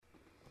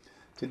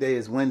Today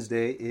is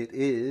Wednesday. It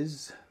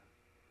is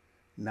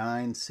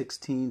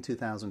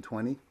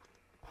 9/16/2020,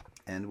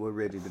 and we're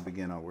ready to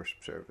begin our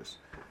worship service.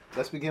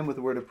 Let's begin with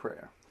a word of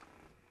prayer.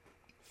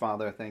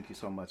 Father, I thank you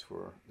so much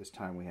for this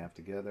time we have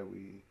together.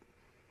 We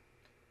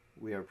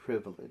are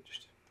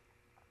privileged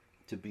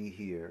to be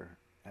here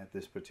at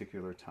this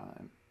particular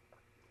time,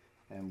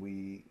 and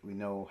we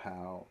know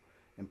how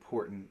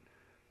important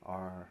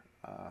our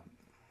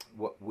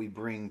what we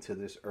bring to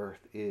this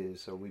earth is.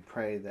 So we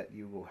pray that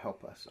you will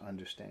help us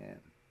understand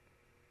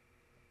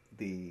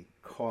the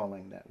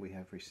calling that we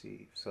have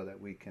received so that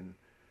we can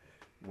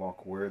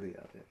walk worthy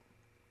of it.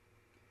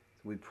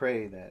 So we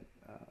pray that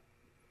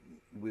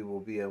we will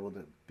be able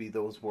to be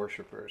those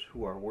worshipers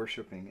who are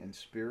worshiping in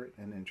spirit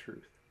and in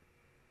truth.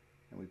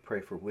 And we pray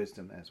for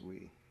wisdom as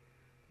we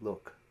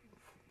look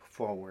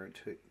forward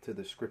to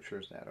the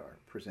scriptures that are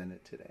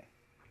presented today.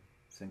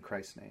 It's in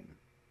Christ's name.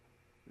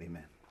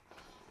 Amen.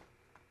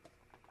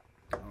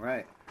 All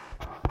right.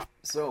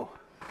 So,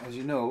 as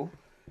you know,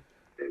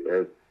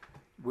 Amen.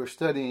 We're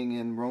studying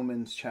in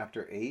Romans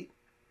chapter 8,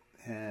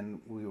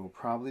 and we will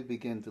probably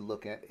begin to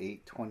look at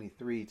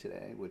 8:23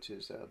 today, which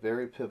is a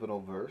very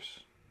pivotal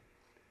verse.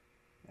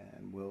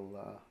 And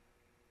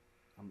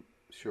I'm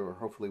sure,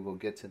 hopefully we'll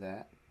get to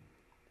that.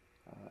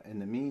 In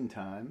the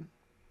meantime,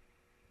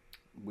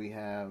 we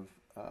have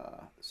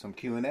some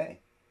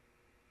Q&A.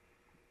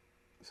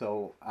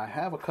 So I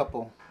have a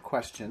couple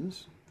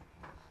questions,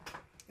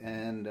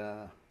 and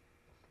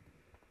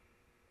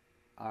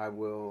I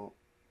will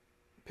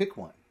pick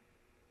one.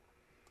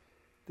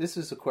 This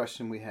is a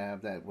question we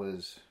have that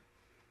was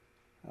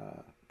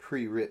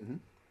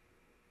pre-written.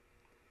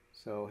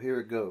 So here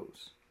it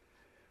goes.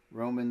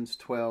 Romans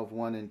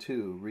 12:1 and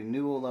 2.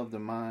 Renewal of the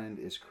mind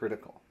is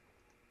critical.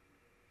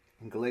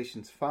 In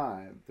Galatians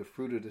 5, the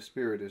fruit of the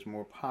Spirit is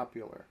more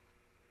popular,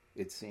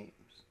 it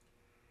seems.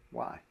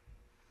 Why?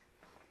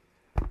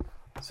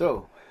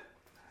 So,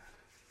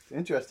 the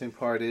interesting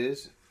part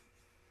is,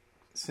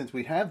 since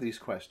we have these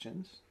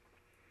questions,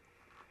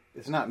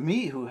 it's not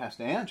me who has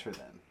to answer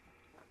them.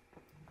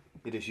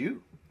 It is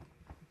you.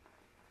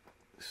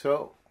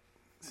 So,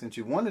 since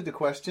you wanted the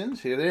questions,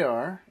 here they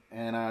are,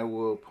 and I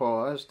will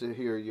pause to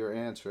hear your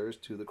answers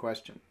to the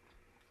question.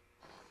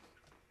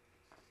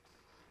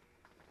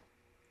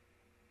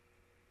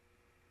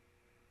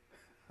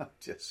 I'm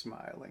just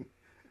smiling.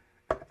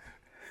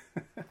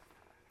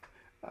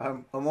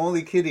 I'm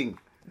only kidding.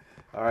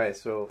 All right,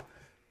 so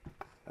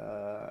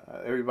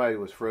everybody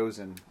was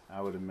frozen, I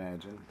would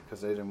imagine,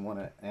 because they didn't want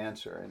to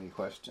answer any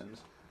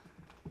questions.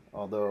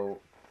 Although...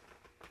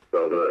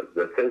 So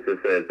the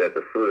census says that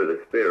the fruit of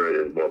the Spirit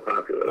is more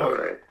popular, all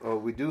right? Oh,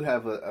 we do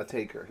have a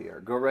taker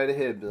here. Go right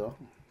ahead, Bill.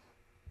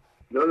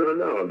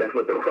 No. That's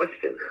what the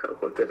question.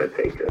 What's the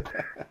taker?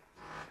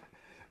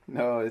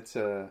 No, it's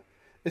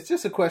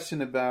just a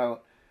question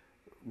about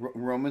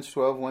Romans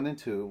 12:1 and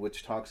 2,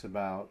 which talks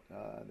about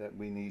that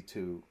we need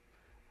to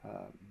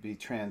be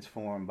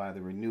transformed by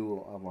the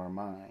renewal of our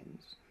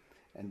minds.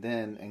 And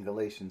then in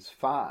Galatians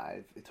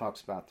 5, it talks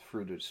about the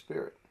fruit of the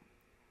Spirit.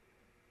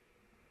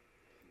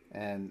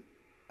 And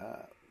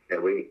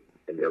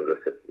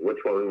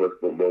which one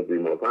will be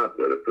more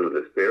popular, the fruit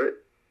of the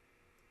Spirit?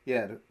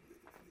 Yeah,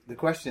 the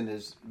question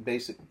is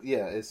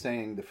it's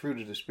saying the fruit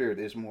of the Spirit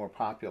is more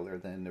popular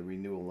than the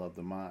renewal of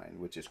the mind,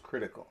 which is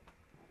critical.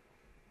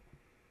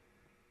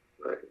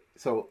 Right.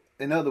 So,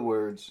 in other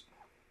words,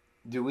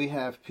 do we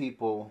have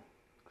people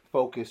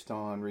focused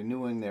on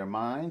renewing their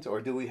minds, or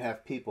do we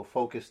have people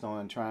focused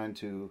on trying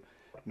to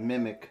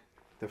mimic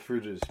the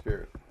fruit of the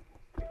Spirit?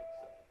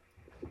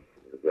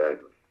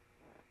 Exactly.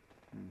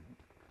 Mm-hmm.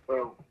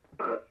 Well,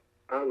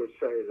 I would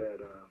say that,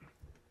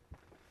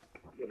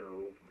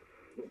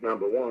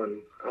 number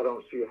one, I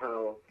don't see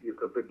how you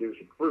could produce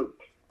fruit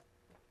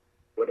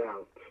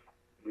without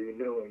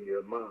renewing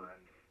your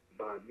mind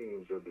by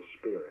means of the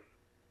Spirit.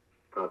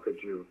 How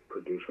could you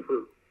produce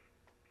fruit?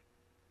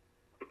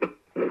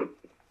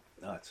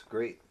 That's a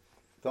great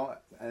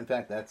thought. In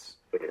fact, that's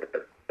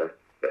the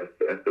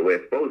way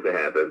it's supposed to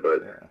happen,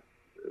 but yeah.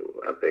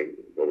 I think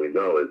what we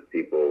know is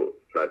people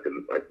try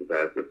to, like the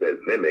pastor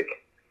said,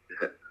 mimic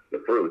the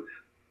fruits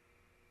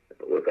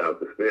without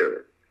the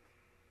Spirit.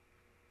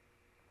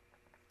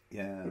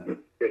 Yeah.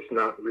 It's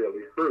not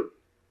really fruit.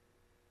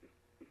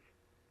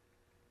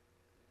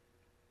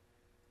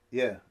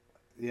 Yeah.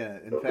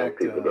 In so fact,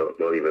 people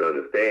don't even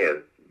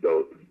understand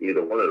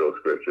either one of those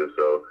scriptures,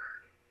 so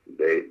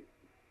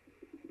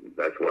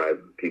that's why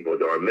people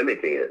are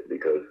mimicking it,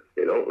 because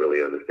they don't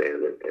really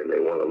understand it and they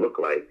want to look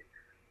like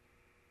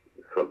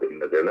something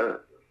that they're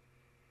not.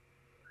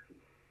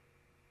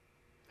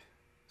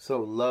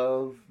 So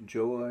love,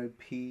 joy,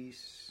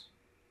 peace,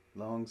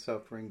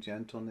 long-suffering,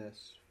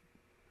 gentleness,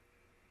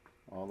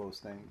 all those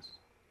things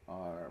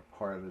are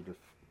part of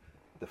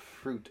the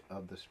fruit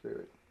of the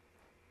Spirit.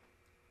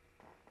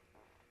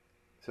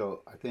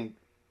 So I think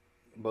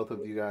both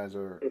of you guys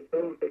are...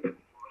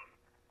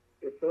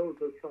 If those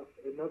are,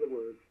 in other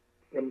words,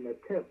 in an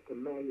attempt to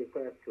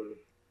manufacture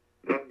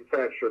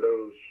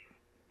those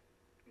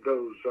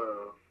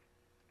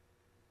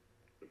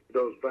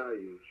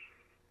values,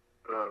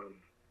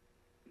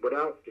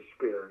 without the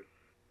Spirit.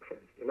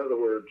 In other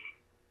words,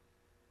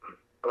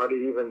 do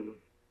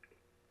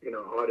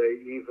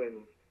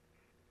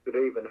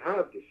they even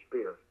have the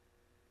Spirit?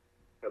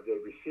 Have they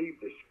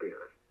received the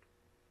Spirit?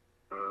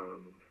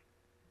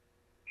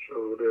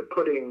 So they're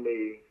putting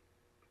the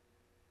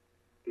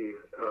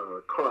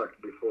cart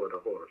before the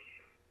horse,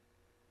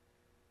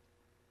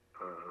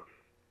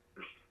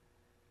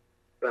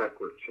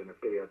 backwards. And if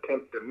they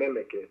attempt to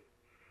mimic it,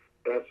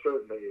 that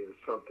certainly is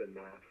something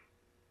that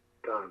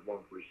God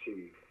won't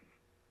receive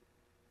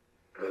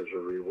as a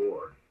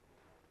reward.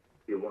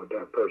 You want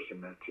that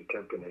person that's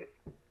attempting it.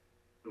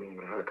 I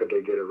mean, how could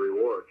they get a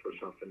reward for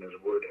something that's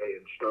wood, hay,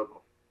 and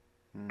stubble?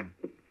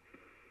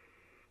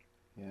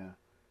 Yeah.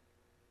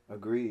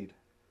 Agreed.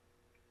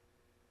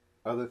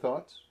 Other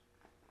thoughts?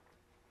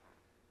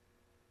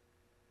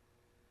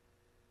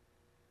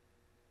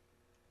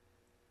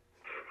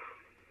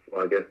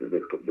 Well, I guess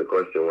the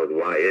question was,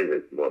 why is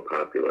it more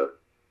popular?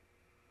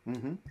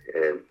 Mm-hmm.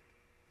 And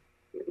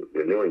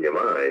renewing your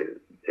mind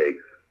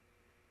takes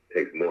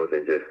more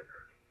than just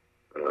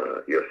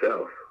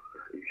yourself,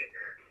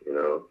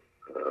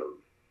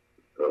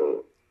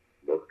 So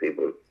most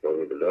people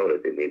don't even know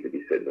that they need to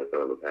be sitting in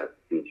front of a pastor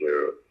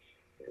teacher,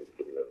 and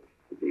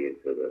to be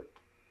into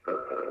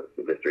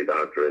the mystery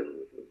doctrine.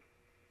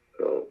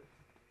 So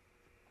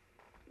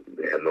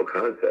they have no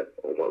concept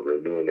of what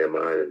renewing their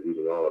mind is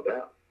even all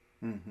about.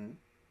 Mm-hmm.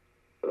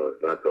 So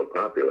it's not so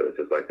popular. It's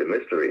just like the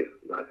mysteries,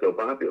 not so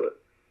popular.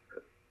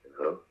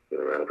 Been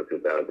around for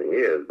 2,000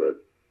 years,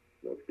 but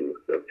most people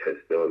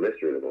still a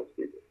mystery to most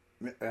people.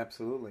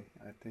 Absolutely.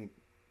 I think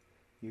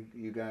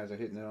you guys are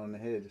hitting it on the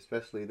head,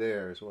 especially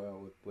there as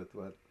well with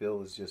what Bill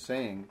was just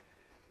saying,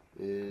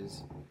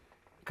 is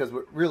because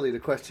really the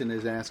question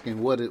is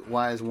asking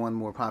why is one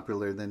more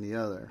popular than the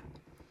other?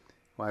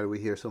 Why do we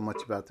hear so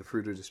much about the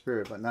fruit of the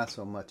Spirit, but not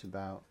so much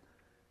about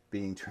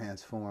being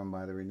transformed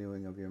by the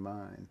renewing of your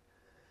mind?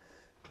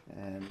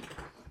 And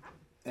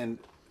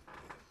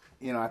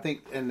I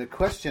think, and the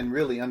question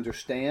really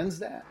understands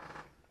that.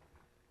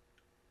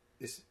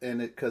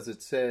 Because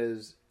it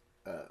says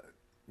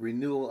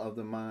renewal of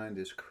the mind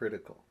is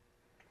critical.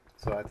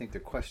 So I think the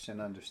question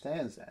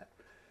understands that.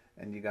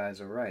 And you guys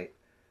are right.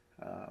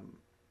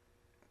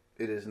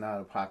 It is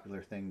not a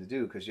popular thing to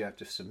do because you have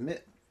to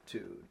submit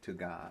to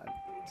God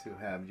to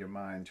have your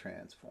mind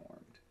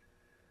transformed.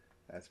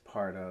 That's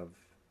part of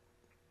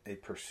a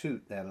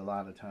pursuit that a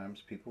lot of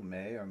times people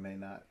may or may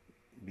not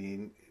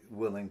be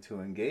willing to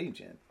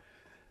engage in.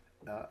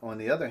 On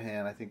the other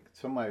hand, I think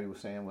somebody was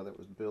saying, whether it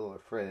was Bill or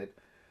Fred,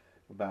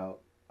 about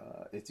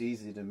it's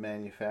easy to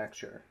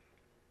manufacture,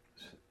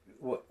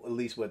 at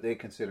least what they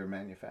consider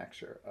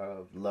manufacture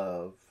of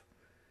love.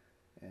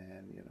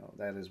 And,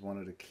 that is one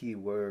of the key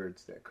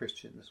words that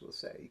Christians will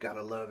say. You got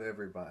to love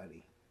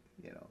everybody.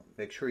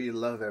 Make sure you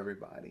love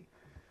everybody.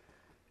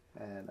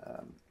 And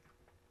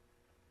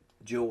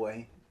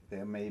joy,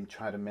 they may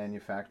try to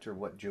manufacture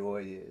what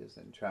joy is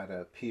and try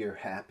to appear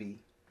happy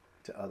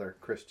to other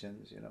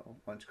Christians.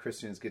 Once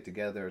Christians get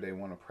together, they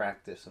want to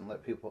practice and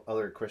let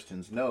other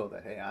Christians know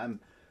that, hey,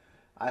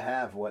 I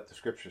have what the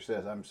Scripture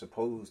says I'm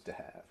supposed to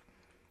have.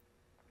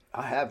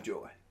 I have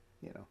joy,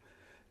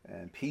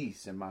 and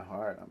peace in my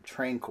heart. I'm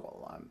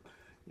tranquil.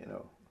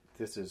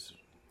 This is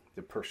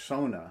the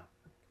persona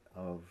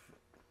of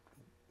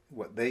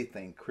what they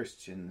think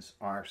Christians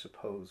are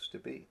supposed to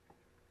be.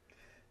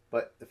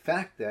 But the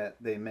fact that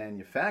they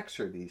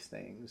manufacture these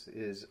things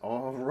is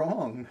all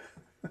wrong.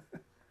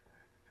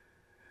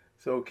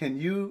 So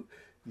you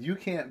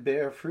can't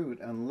bear fruit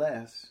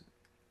unless,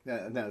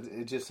 now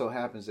it just so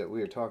happens that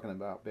we are talking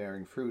about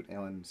bearing fruit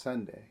on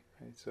Sunday,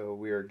 right? So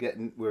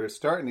we're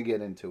starting to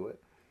get into it,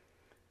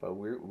 but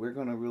we're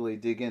going to really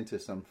dig into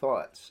some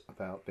thoughts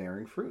about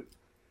bearing fruit.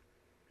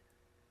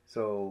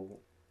 So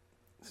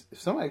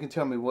if somebody can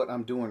tell me what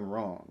I'm doing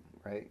wrong,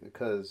 right?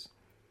 Because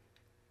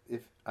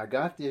if I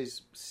got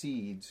these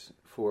seeds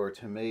for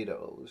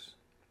tomatoes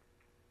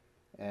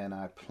and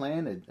I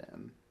planted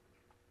them,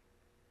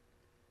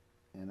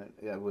 and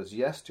it was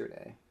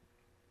yesterday,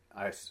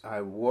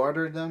 I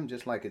watered them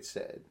just like it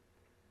said.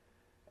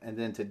 And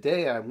then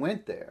today I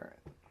went there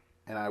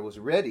and I was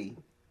ready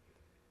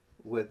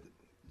with,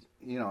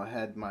 I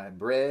had my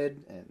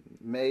bread and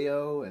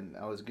mayo and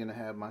I was going to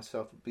have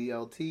myself a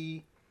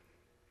BLT,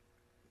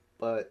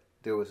 but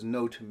there was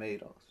no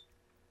tomatoes.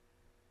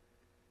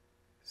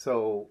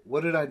 So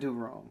what did I do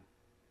wrong?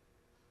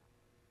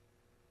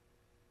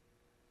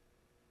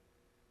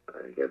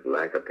 I guess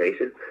lack of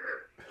patience.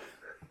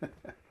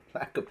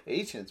 Lack of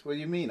patience? What do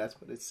you mean?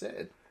 That's what it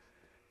said.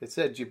 It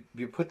said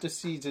you put the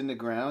seeds in the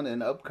ground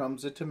and up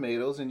comes the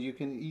tomatoes and you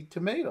can eat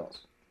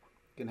tomatoes.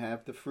 You can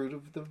have the fruit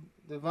of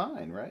the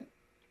vine, right?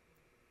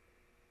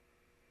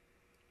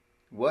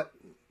 What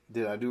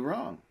did I do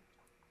wrong?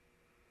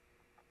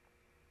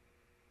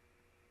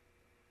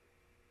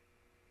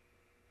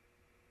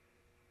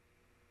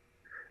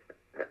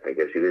 I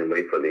guess you didn't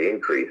wait for the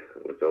increase,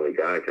 which only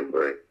God can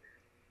bring.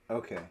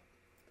 Okay.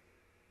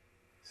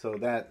 So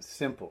that's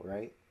simple,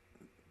 right?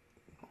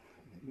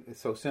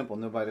 It's so simple,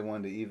 nobody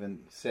wanted to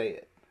even say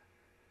it.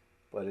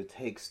 but it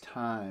takes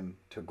time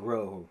to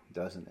grow,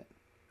 doesn't it?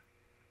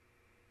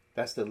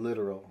 That's the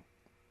literal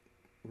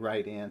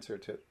right answer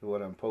to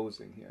what I'm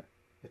posing here.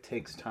 It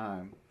takes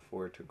time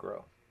for it to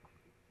grow.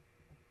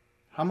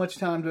 How much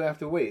time do I have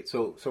to wait?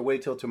 So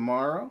wait till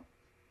tomorrow?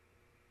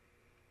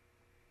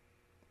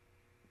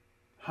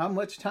 How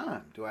much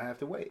time do I have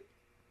to wait?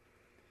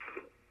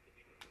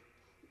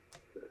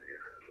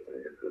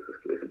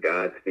 It's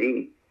God's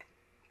speed.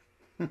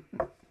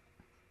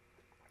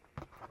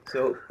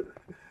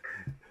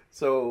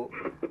 So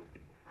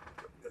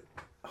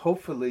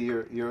hopefully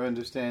you're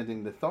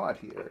understanding the thought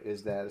here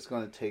is that it's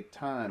going to take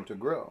time to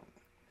grow.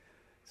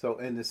 So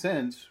in the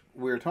sense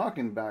we're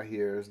talking about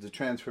here is the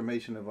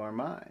transformation of our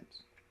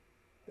minds.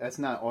 That's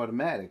not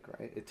automatic,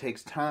 right? It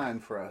takes time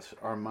for us,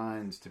 our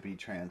minds, to be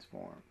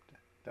transformed,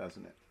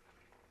 doesn't it?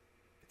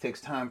 It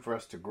takes time for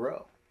us to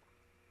grow.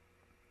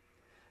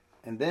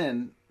 And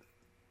then,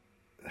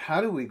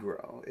 how do we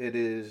grow? It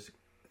is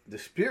the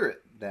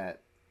Spirit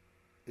that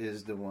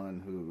is the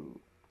one who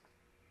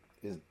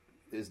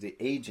is the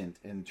agent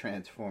in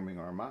transforming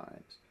our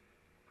minds.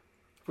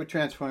 If we're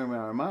transforming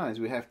our minds,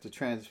 we have to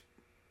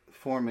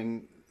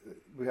transform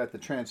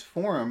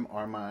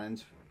our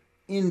minds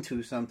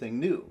into something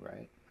new,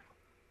 right?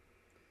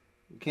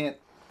 We can't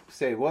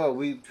say, well,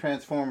 we've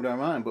transformed our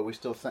mind, but we're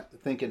still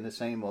thinking the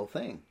same old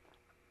thing.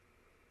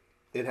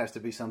 It has to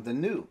be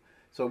something new.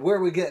 So where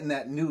are we getting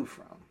that new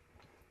from?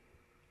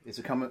 It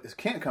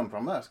can't come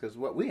from us, because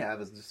what we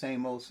have is the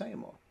same old,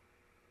 same old.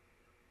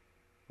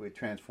 We're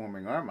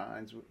transforming our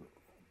minds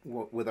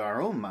with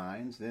our own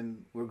minds,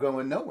 then we're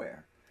going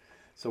nowhere.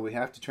 So we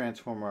have to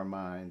transform our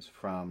minds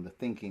from the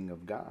thinking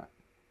of God.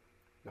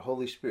 The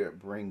Holy Spirit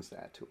brings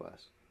that to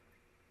us.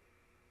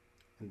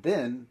 And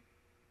then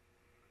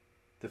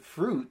the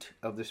fruit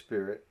of the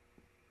Spirit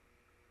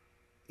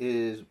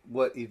is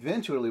what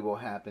eventually will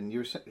happen.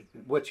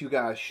 What you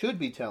guys should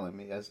be telling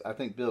me, as I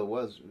think Bill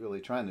was really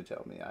trying to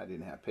tell me, I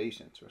didn't have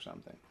patience or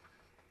something.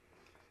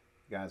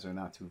 You guys are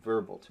not too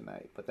verbal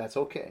tonight, but that's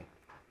okay.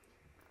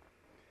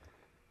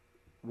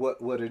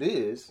 What it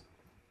is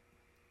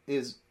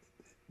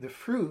the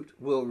fruit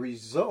will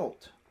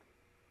result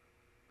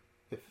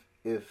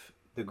if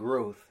the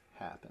growth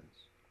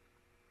happens.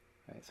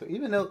 Right? So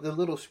even though the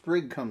little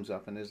sprig comes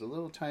up and there's a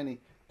little tiny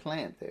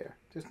plant there,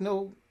 there's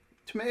no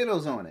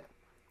tomatoes on it.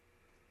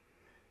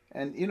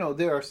 And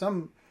there are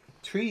some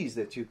trees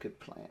that you could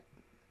plant,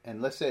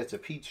 and let's say it's a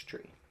peach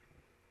tree.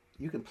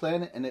 You can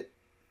plant it, and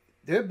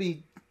there'll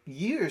be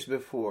years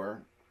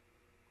before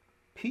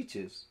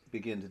peaches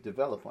begin to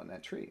develop on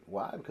that tree.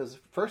 Why? Because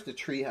first the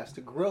tree has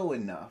to grow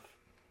enough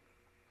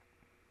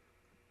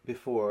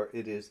before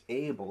it is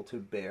able to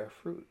bear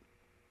fruit.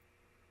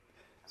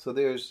 So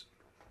there's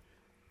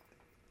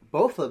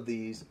both of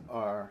these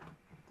are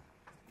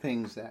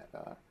things that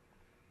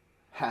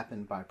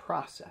happen by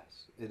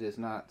process. It is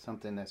not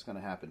something that's going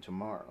to happen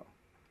tomorrow.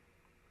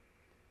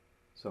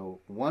 So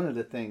one of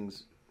the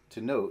things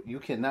to note, you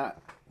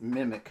cannot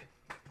mimic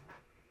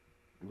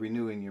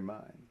renewing your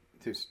mind.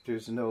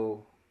 There's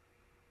no.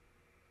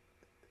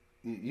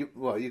 You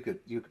could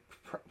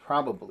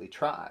probably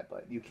try,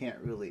 but you can't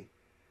really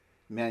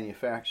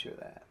manufacture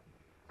that.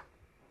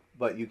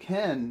 But you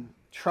can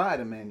try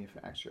to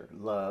manufacture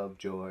love,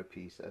 joy,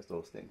 peace, as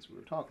those things we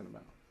were talking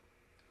about.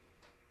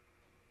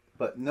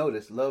 But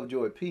notice, love,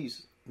 joy,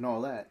 peace, and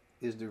all that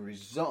is the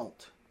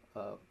result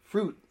of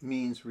fruit.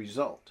 Means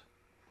result.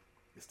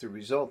 It's the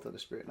result of the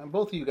Spirit. Now,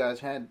 both of you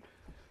guys had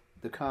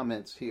the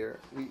comments here.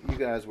 You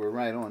guys were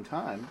right on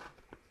time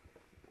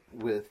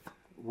with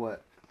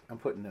what I'm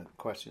putting the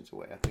questions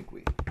away. I think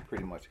we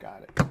pretty much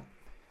got it.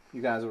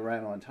 You guys were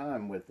right on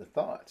time with the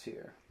thoughts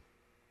here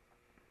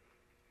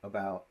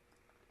about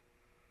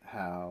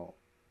how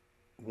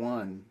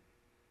one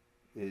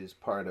is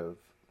part of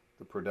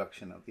the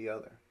production of the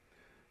other.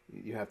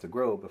 You have to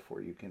grow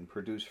before you can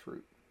produce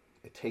fruit.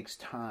 It takes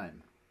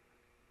time.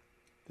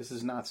 This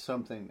is not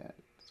something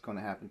that's going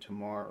to happen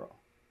tomorrow.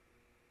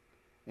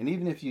 And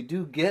even if you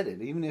do get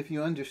it, even if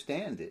you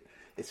understand it,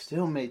 it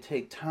still may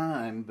take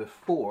time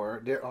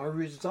before there are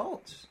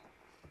results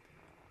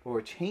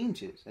or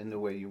changes in the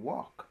way you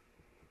walk.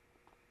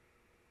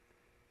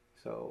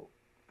 So,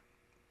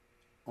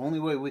 only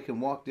way we can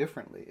walk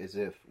differently is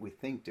if we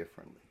think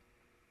differently.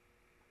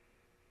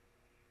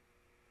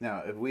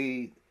 Now, if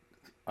we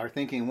are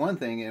thinking one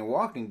thing and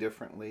walking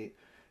differently,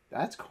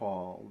 that's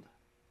called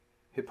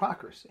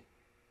hypocrisy.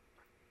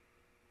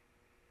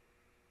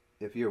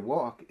 If your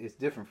walk is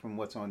different from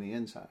what's on the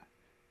inside.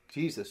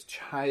 Jesus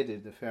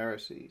chided the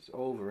Pharisees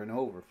over and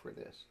over for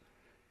this.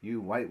 You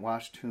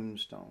whitewashed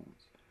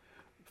tombstones.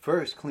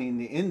 First clean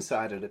the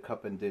inside of the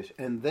cup and dish,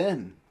 and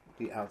then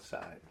the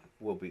outside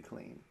will be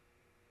clean.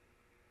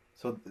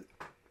 So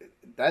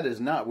that is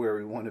not where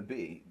we want to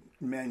be,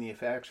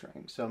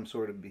 manufacturing some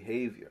sort of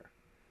behavior.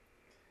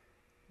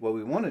 What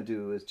we want to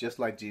do is just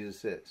like Jesus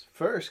says,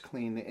 first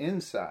clean the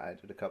inside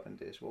of the cup and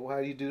dish. Well,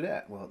 how do you do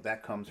that? Well,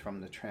 that comes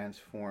from the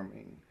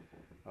transforming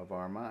of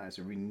our minds,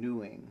 the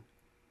renewing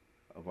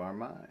of our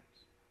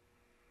minds.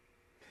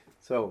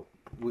 So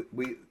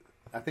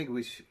I think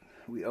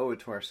we owe it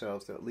to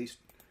ourselves to at least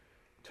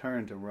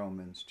turn to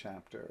Romans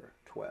chapter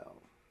 12.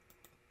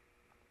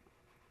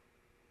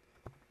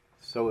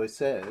 So it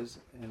says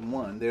in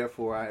 1,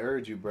 therefore I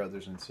urge you,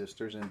 brothers and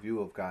sisters, in view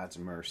of God's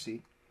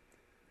mercy,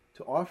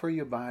 to offer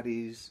your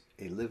bodies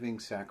a living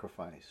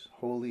sacrifice,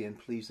 holy and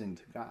pleasing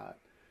to God.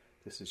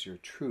 This is your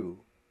true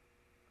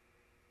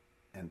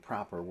and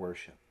proper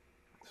worship.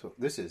 So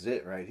this is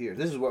it right here.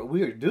 This is what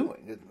we are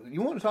doing.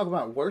 You want to talk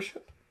about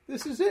worship?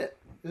 This is it.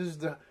 This is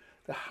the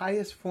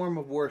highest form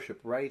of worship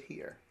right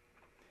here.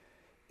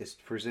 Is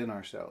to present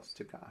ourselves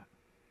to God.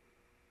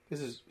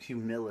 This is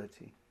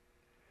humility.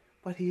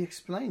 But he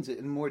explains it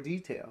in more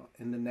detail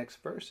in the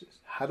next verses.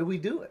 How do we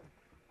do it?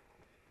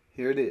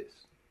 Here it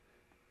is.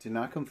 Do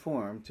not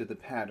conform to the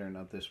pattern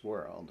of this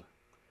world,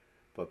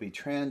 but be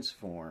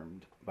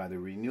transformed by the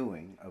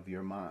renewing of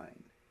your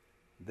mind.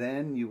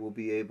 Then you will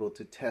be able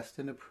to test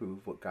and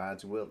approve what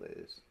God's will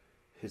is,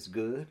 his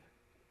good,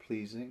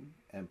 pleasing,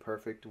 and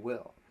perfect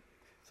will.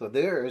 So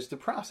there is the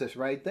process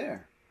right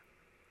there.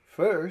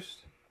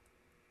 First,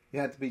 you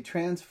have to be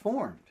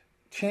transformed,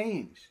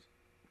 changed.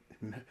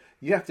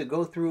 You have to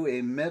go through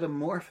a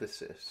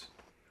metamorphosis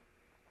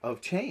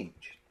of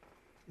change.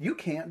 You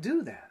can't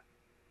do that.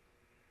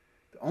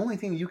 The only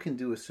thing you can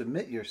do is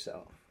submit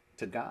yourself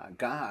to God.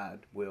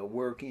 God will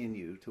work in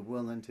you to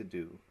will and to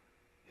do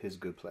his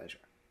good pleasure.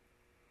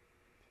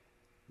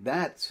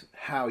 That's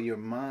how your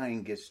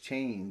mind gets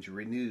changed,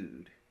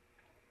 renewed.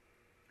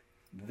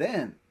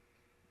 Then,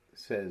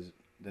 says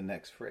the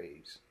next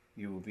phrase,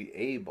 you will be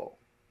able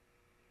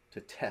to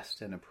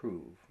test and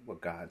approve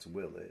what God's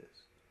will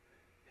is.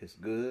 His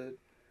good,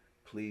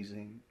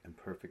 pleasing, and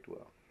perfect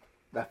will.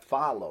 That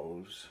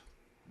follows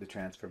the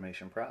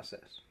transformation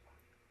process.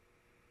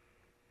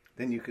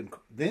 Then you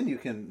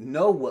can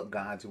know what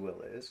God's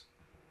will is.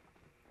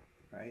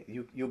 Right?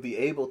 You'll be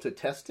able to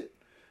test it,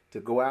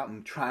 to go out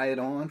and try it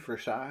on for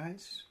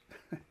size,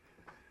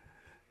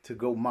 to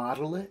go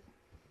model it.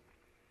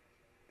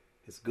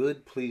 His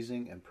good,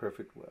 pleasing, and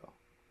perfect will.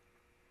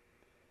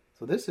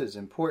 So this is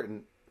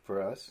important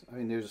for us. I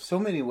mean, there's so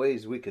many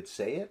ways we could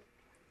say it,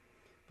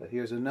 but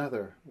here's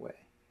another way,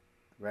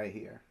 right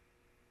here.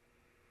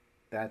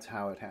 That's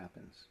how it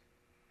happens.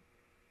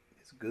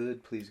 It's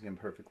good, pleasing, and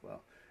perfect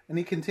will. And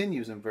he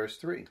continues in verse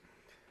 3.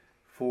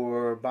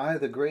 For by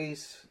the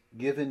grace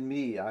given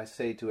me, I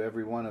say to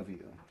every one of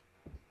you,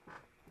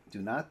 do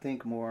not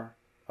think more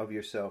of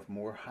yourself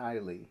more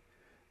highly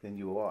than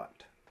you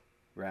ought.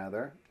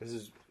 Rather, this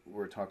is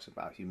where it talks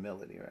about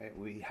humility, right?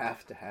 We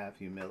have to have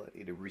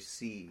humility to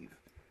receive.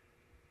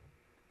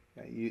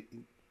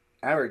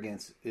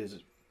 Arrogance is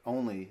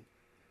only,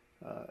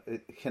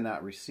 it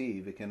cannot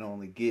receive, it can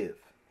only give.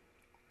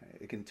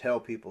 Right? It can tell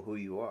people who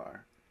you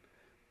are.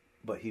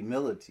 But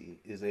humility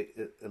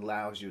it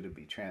allows you to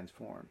be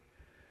transformed.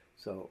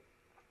 So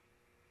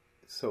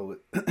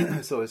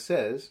it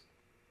says,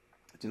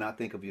 do not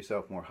think of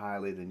yourself more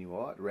highly than you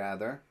ought.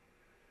 Rather,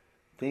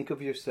 think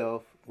of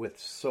yourself with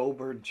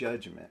sober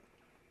judgment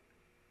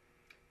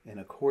in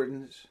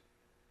accordance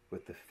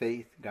with the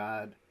faith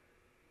God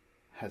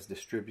has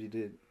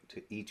distributed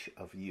to each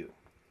of you.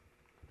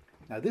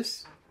 Now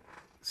this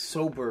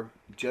sober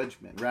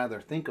judgment,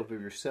 rather think of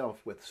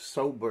yourself with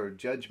sober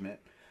judgment.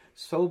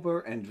 Sober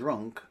and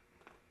drunk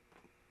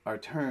are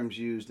terms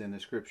used in the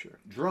scripture.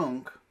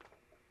 Drunk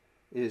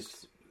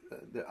is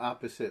the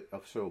opposite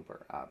of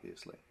sober,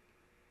 obviously.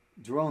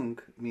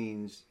 Drunk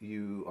means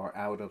you are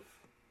out of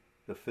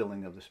the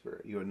filling of the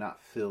Spirit. You are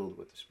not filled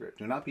with the Spirit.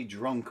 Do not be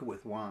drunk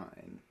with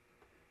wine,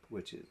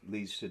 which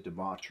leads to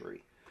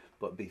debauchery,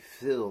 but be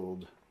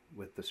filled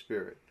with the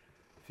Spirit.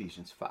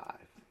 Ephesians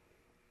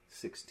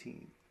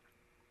 5:16.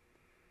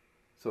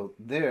 So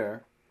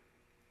there,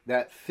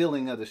 that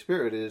filling of the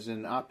Spirit is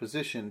in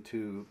opposition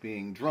to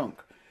being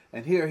drunk.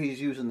 And here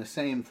he's using the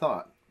same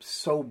thought,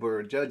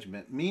 sober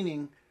judgment,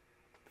 meaning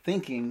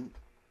thinking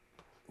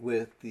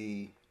with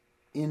the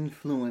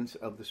influence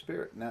of the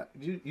Spirit. Now,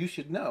 you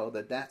should know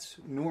that that's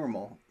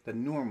normal, the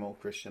normal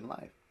Christian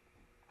life.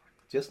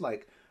 Just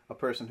like a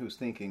person who's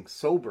thinking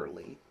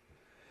soberly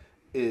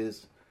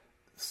is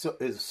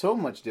so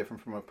much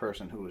different from a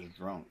person who is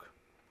drunk.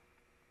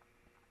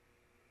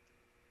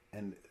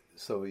 And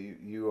so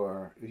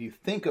you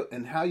think of,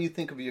 and how you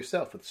think of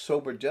yourself with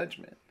sober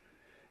judgment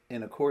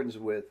in accordance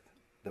with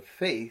the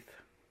faith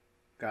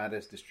God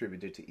has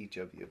distributed to each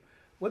of you.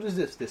 What is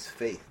this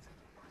faith?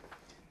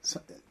 So,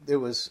 there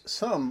was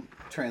some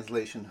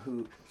translations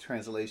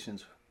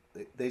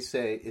they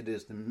say it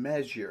is the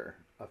measure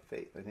of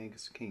faith. I think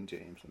it's King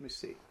James. Let me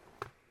see.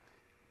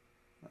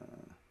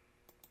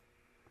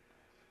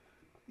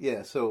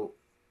 So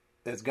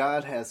as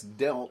God has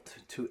dealt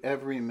to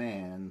every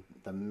man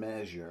the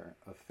measure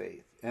of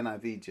faith.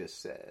 NIV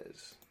just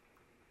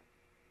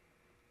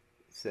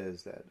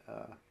says that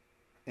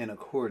in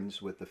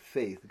accordance with the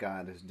faith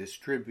God has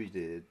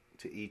distributed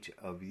to each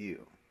of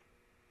you.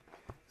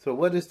 So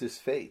what is this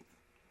faith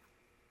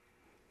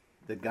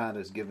that God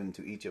has given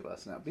to each of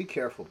us? Now be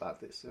careful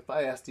about this. If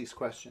I ask these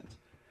questions,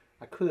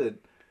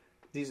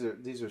 these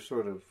are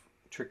sort of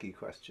tricky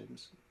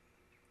questions.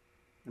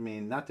 I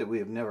mean, not that we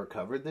have never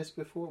covered this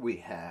before. We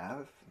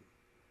have.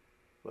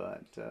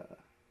 But,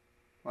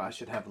 well, I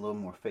should have a little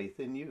more faith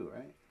in you,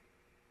 right?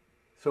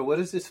 So what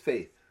is this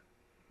faith?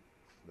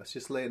 Let's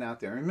just lay it out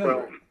there. Remember.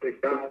 Well,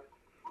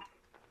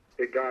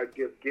 did God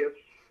give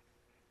gifts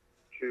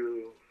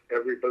to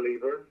every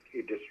believer?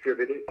 He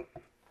distributed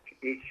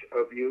to each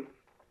of you.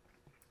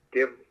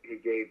 He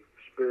gave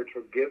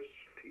spiritual gifts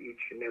to each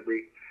and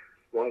every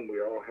one.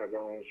 We all have our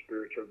own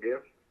spiritual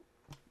gift.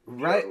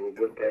 Right. So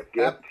with that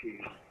gift, he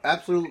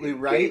absolutely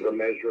right. Gave a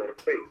measure of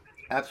faith.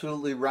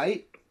 Absolutely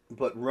right,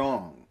 but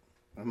wrong.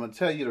 I'm going to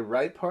tell you the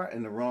right part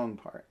and the wrong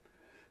part.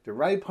 The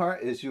right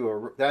part is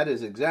that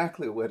is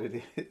exactly what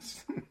it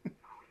is.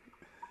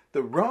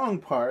 The wrong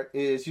part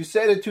is you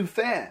said it too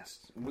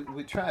fast.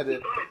 We're trying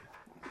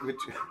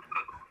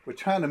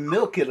to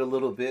milk it a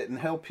little bit and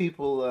help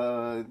people,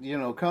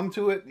 come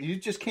to it. You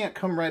just can't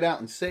come right out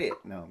and say it.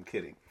 No, I'm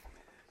kidding.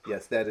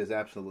 Yes, that is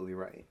absolutely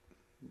right.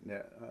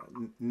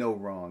 No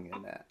wrong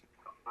in that.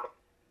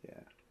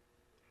 Yeah.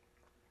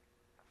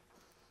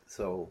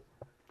 So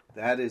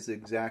that is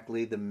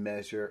exactly the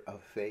measure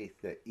of faith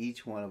that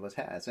each one of us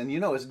has. And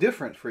it's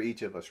different for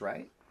each of us,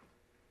 right?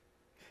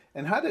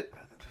 And how did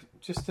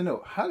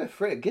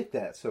Fred get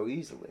that so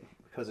easily?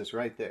 Because it's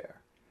right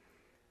there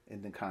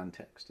in the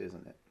context,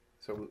 isn't it?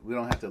 So we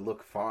don't have to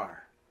look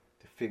far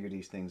to figure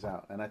these things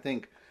out. And I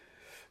think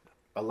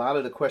a lot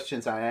of the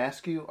questions I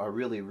ask you are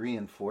really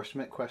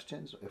reinforcement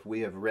questions. If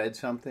we have read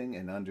something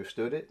and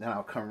understood it, then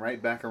I'll come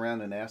right back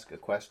around and ask a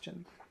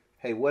question.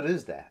 Hey, what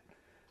is that?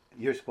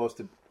 You're supposed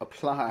to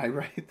apply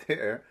right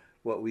there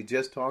what we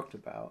just talked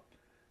about,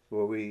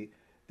 where we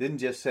didn't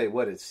just say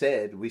what it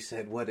said, we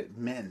said what it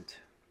meant.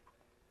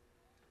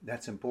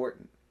 That's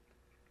important.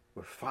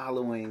 We're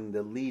following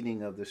the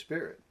leading of the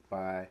Spirit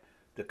by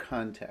the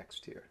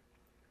context here.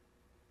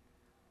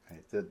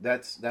 Right?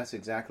 That's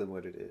exactly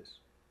what it is.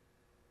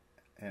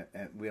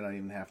 And we don't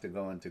even have to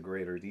go into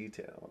greater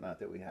detail. Not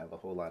that we have a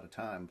whole lot of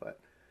time, but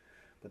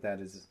that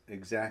is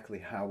exactly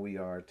how we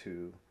are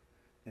to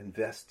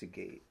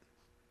investigate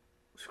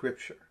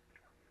Scripture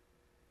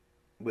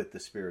with the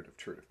Spirit of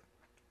truth.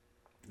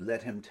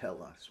 Let Him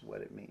tell us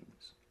what it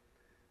means.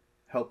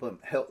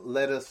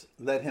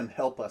 Let Him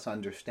help us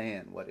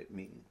understand what it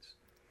means.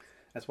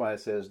 That's why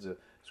it says the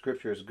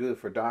Scripture is good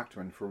for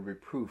doctrine, for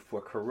reproof,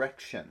 for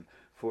correction,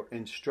 for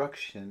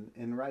instruction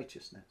in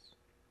righteousness,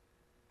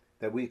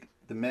 that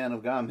the man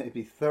of God may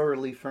be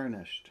thoroughly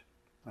furnished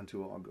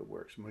unto all good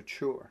works,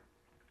 mature.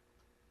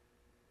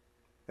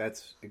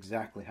 That's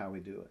exactly how we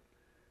do it.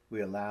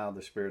 We allow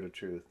the Spirit of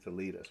truth to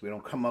lead us. We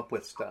don't come up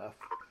with stuff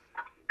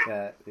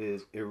that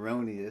is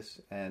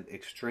erroneous and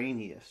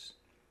extraneous.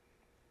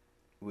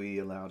 We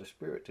allow the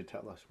Spirit to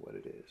tell us what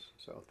it is.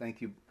 So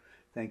thank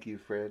you,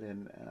 Fred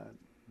and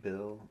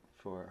Bill,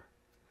 for.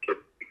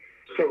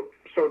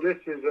 So this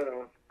is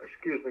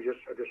excuse me.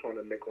 I just want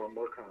to make one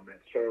more comment.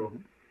 So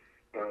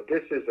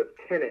this is a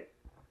tenet,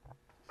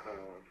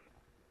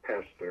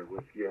 Pastor,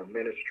 with your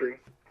ministry,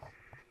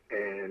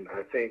 and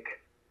I think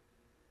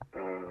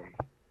to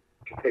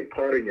take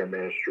part in your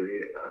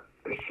ministry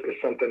is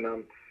something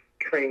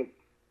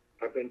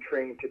I've been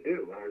trained to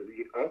do. I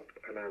read up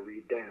and I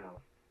read down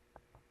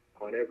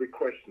on every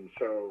question.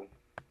 So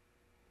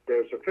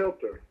there's a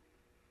filter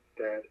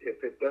that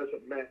if it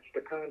doesn't match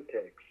the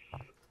context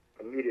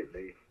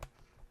immediately,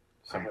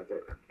 I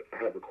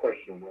have a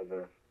question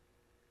whether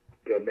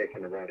they're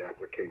making the right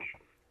application.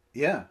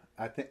 Yeah,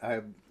 I think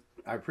I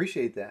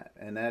appreciate that,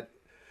 and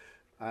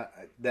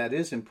that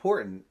is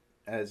important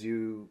as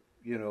you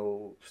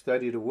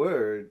study the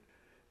Word.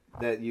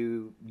 That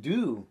you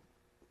do.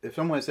 If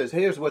someone says,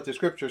 "Hey, here's what the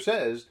Scripture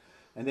says,"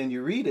 and then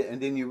you read it,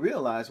 and then you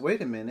realize,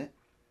 wait a minute,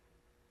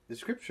 the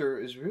Scripture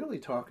is really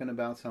talking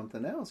about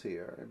something else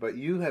here. But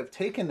you have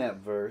taken that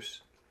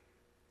verse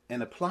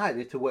and applied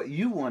it to what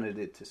you wanted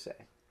it to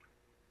say.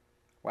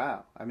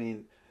 Wow. I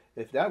mean,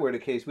 if that were the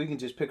case, we can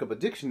just pick up a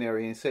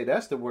dictionary and say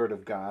that's the Word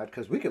of God,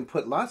 because we can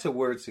put lots of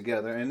words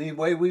together any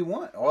way we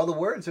want. All the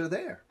words are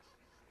there.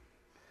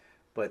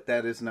 But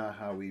that is not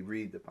how we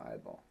read the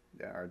Bible.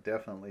 There are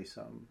definitely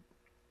some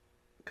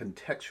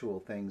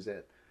contextual things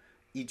that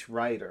each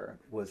writer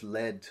was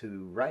led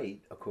to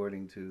write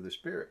according to the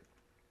Spirit.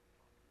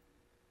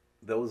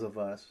 Those of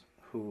us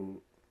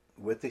who,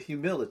 with the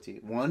humility,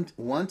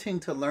 wanting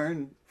to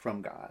learn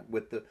from God,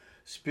 with the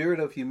spirit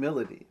of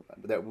humility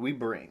that we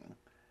bring,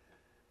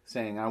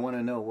 saying, I want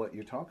to know what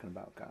you're talking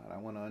about, God. I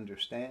want to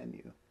understand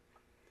you.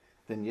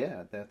 Then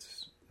yeah,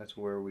 that's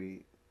where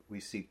we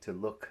seek to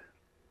look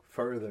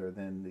further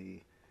than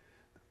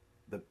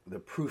the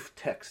proof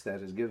text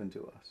that is given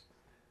to us.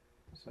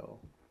 So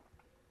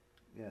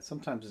yeah,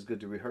 sometimes it's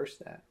good to rehearse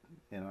that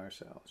in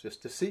ourselves,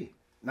 just to see.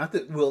 Not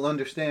that we'll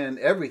understand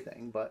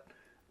everything, but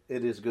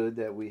it is good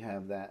that we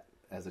have that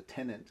as a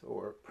tenet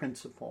or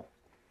principle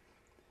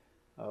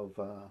of,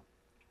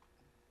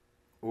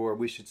 or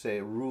we should say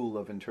a rule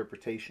of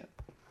interpretation.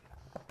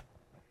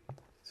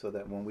 So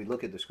that when we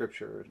look at the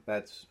Scripture,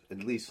 that's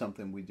at least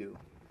something we do.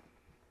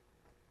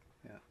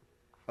 Yeah.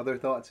 Other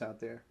thoughts out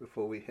there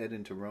before we head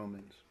into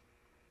Romans?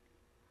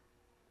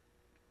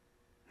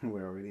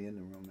 We're already in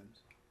the Romans.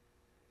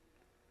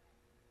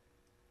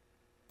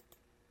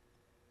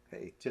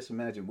 Hey, just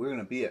imagine we're going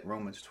to be at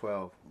Romans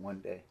 12 one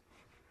day.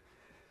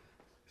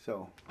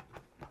 So,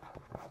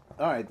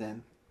 all right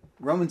then.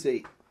 Romans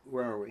 8,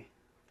 where are we?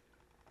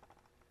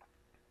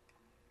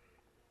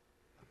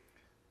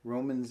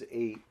 Romans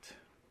 8.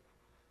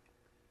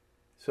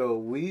 So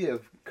we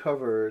have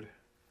covered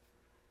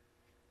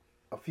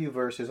a few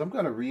verses. I'm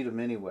going to read them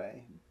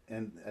anyway,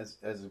 and as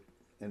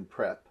in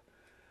prep,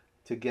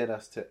 to get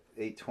us to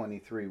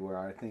 8:23, where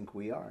I think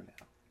we are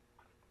now.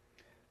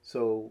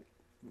 So,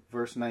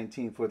 verse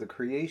 19, for the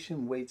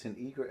creation waits in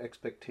eager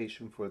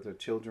expectation for the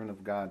children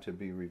of God to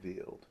be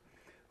revealed.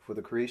 For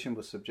the creation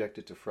was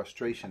subjected to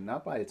frustration,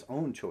 not by its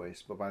own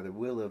choice, but by the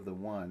will of the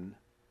one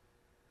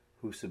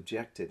who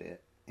subjected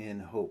it, in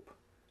hope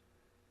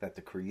that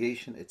the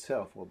creation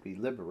itself will be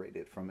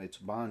liberated from its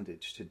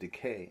bondage to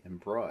decay and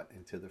brought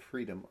into the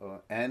freedom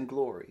and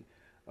glory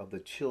of the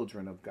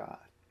children of God.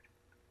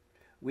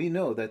 We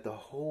know that the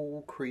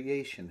whole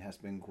creation has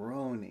been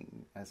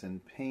groaning as in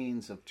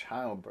pains of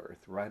childbirth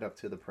right up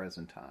to the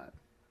present time.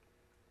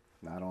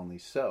 Not only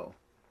so,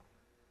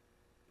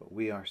 but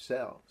we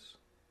ourselves,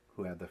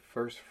 who have the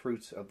first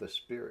fruits of the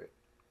Spirit,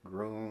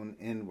 groan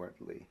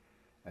inwardly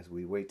as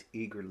we wait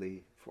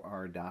eagerly for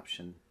our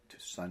adoption to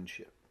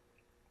sonship,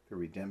 the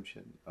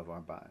redemption of our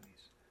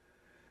bodies.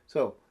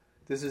 So,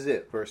 this is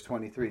it, verse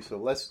 23. So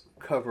let's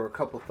cover a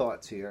couple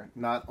thoughts here.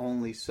 Not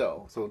only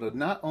so. So the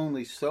not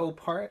only so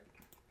part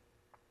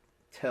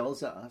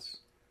tells us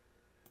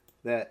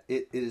that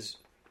it is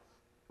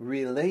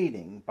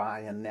relating by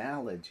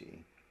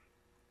analogy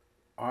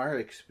our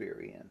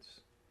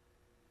experience,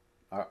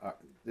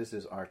 this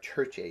is our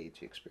church age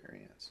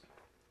experience,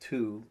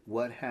 to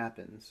what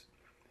happens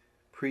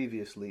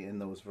previously in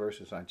those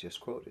verses I just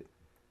quoted.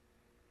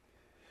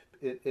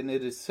 And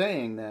it is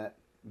saying that,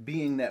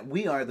 being that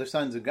we are the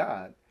sons of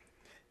God,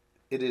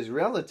 it is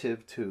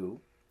relative to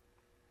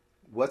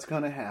what's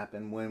going to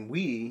happen when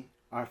we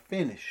are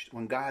finished,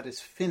 when God is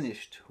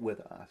finished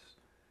with us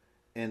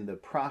in the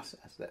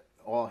process that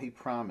all he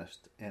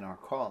promised in our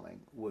calling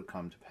would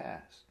come to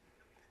pass.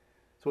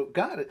 So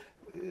God,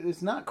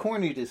 it's not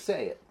corny to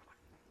say it,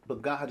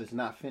 but God is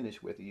not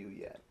finished with you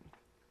yet.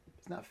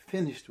 He's not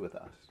finished with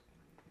us.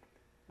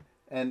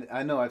 And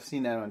I know I've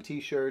seen that on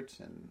t-shirts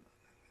and,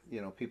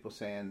 people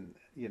saying,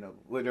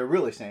 what they're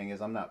really saying is,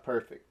 I'm not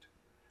perfect.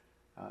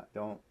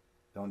 Don't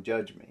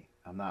judge me.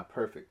 I'm not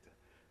perfect.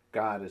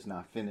 God is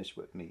not finished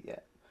with me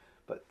yet.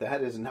 But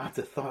that is not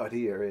the thought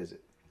here, is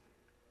it?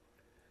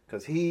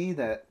 Because he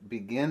that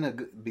began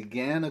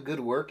a good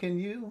work in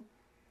you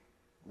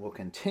will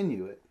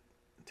continue it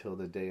until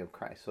the day of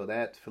Christ. So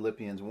that's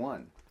Philippians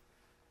 1.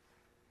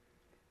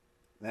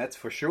 That's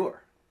for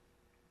sure.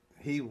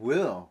 He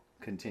will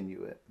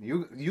continue it.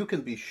 You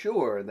can be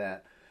sure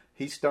that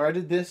he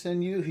started this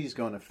in you, he's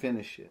going to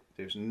finish it.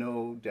 There's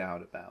no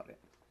doubt about it.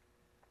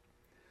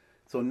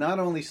 So not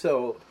only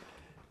so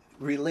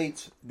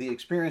relates the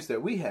experience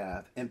that we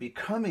have in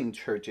becoming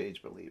church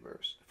age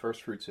believers,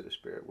 first fruits of the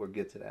Spirit, we'll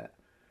get to that,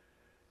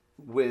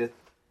 with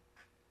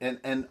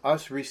and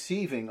us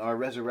receiving our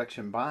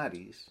resurrection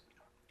bodies,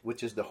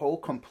 which is the whole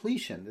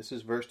completion. This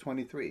is verse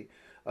 23.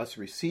 Us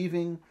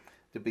receiving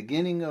the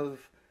beginning of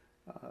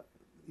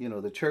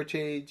the church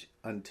age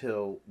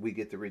until we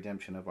get the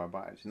redemption of our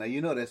bodies. Now,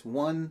 that's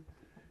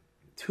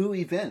two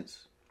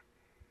events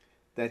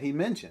that he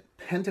mentioned.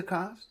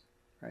 Pentecost,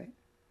 right?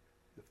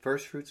 The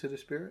first fruits of the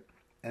Spirit,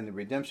 and the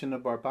redemption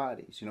of our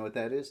bodies. You know what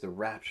that is? The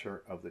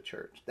rapture of the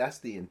church. That's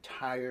the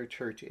entire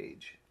church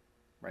age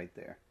right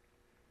there.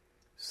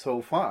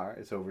 So far,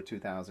 it's over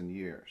 2,000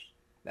 years,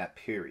 that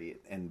period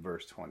in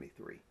verse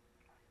 23.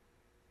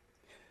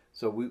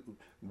 So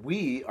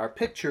we are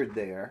pictured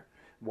there.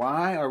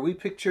 Why are we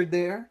pictured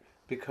there?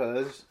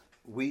 Because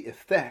we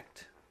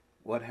affect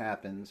what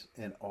happens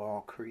in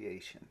all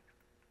creation.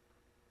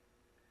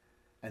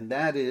 And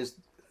that is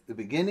the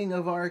beginning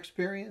of our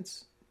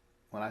experience.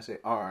 When I say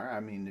our, I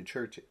mean the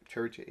church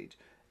age,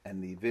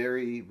 and the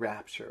very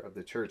rapture of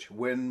the church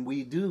when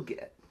we do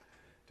get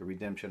the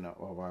redemption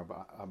of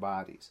our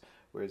bodies,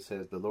 where it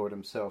says the Lord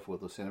himself will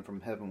descend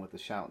from heaven with a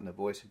shout and the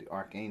voice of the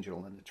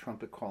archangel and the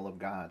trumpet call of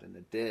God, and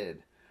the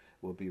dead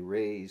will be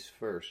raised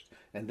first.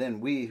 And then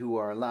we who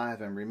are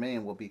alive and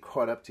remain will be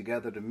caught up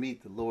together to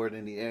meet the Lord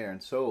in the air,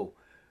 and so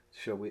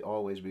shall we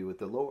always be with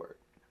the Lord.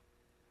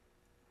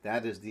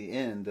 That is the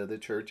end of the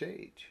church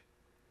age.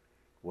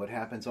 What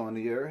happens on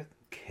the earth?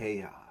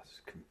 Chaos,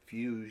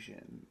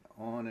 confusion,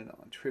 on and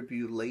on,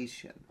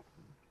 tribulation.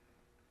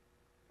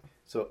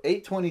 So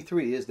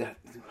 8:23 is that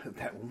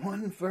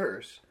one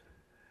verse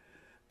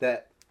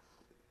that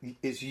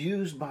is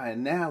used by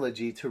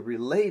analogy to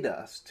relate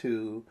us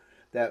to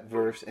that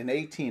verse in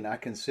 18. I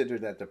consider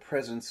that the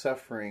present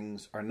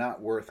sufferings are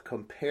not worth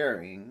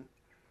comparing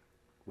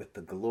with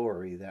the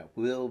glory that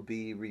will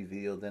be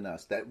revealed in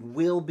us. That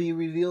will be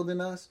revealed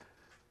in us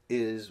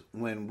is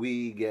when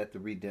we get the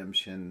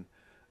redemption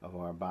of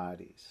our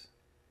bodies.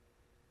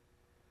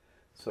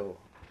 So,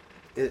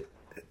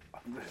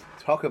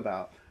 talk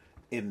about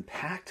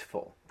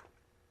impactful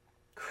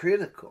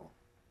critical.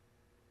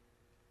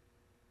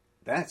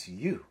 That's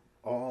you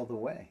all the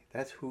way.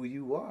 That's who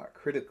you are.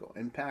 Critical,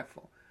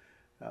 impactful,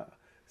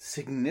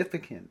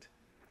 significant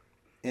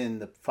in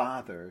the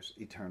Father's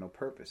eternal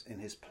purpose, in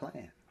his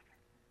plan.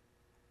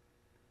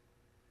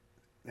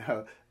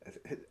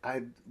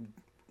 I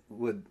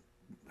would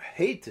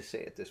hate to say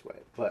it this way,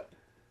 but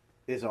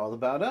it's all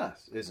about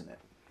us, isn't it?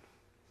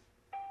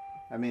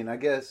 I mean, I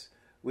guess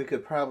we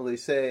could probably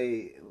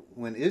say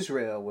when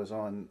Israel was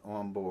on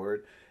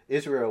board,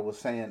 Israel was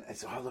saying,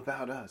 it's all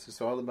about us. It's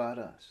all about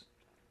us.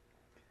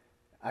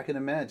 I can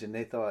imagine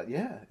they thought,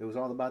 yeah, it was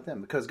all about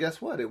them. Because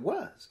guess what? It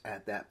was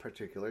at that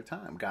particular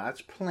time.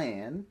 God's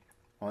plan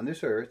on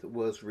this earth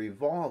was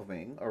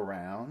revolving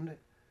around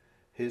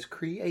his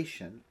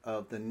creation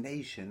of the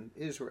nation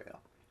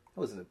Israel.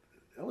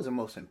 That was the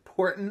most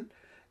important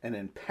and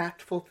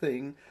impactful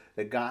thing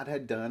that God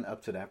had done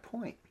up to that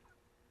point.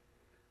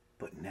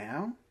 But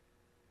now,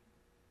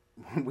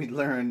 when we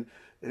learn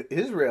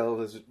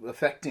Israel is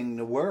affecting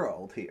the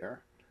world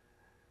here,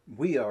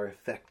 we are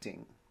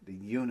affecting the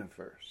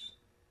universe.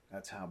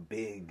 That's how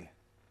big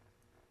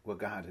what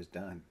God has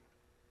done.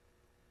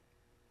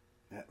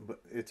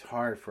 But it's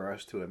hard for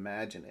us to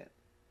imagine it.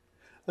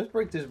 Let's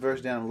break this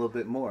verse down a little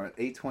bit more.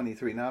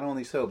 8:23. Not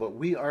only so, but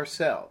we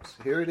ourselves.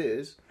 Here it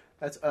is.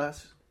 That's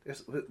us.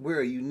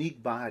 We're a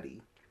unique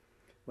body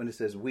when it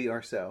says we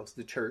ourselves,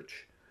 the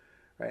church.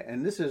 Right?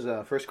 And this is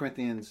 1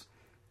 Corinthians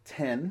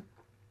 10,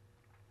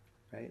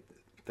 right?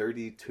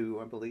 32,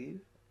 I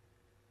believe.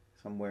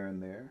 Somewhere in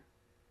there.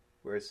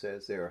 Where it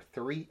says there are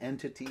three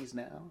entities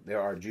now. There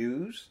are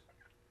Jews.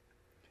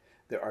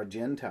 There are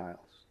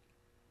Gentiles.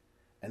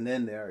 And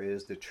then there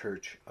is the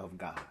church of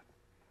God.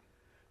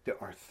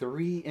 There are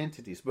three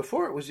entities.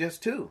 Before it was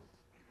just two.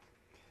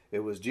 It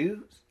was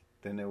Jews,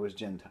 then there was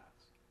Gentiles.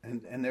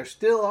 And there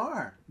still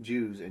are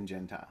Jews and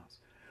Gentiles.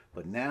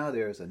 But now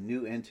there's a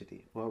new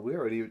entity. Well, we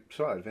already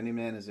saw it. If any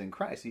man is in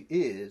Christ, he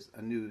is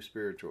a new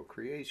spiritual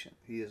creation.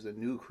 He is a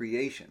new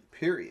creation,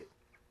 period.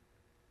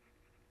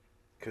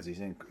 Because he's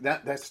in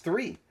that's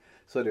three.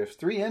 So there's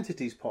three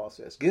entities, Paul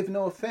says. Give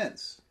no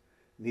offense,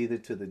 neither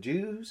to the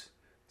Jews,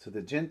 to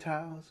the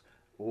Gentiles,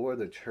 or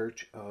the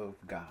church of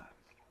God.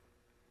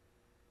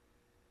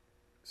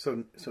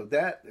 So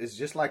that is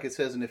just like it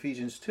says in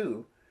Ephesians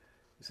 2.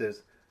 It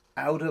says,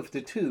 out of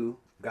the two,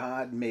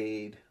 God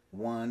made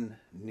one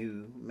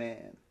new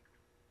man.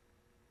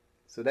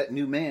 So that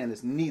new man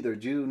is neither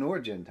Jew nor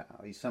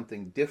Gentile. He's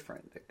something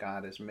different that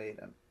God has made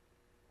him.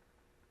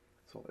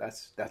 So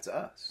that's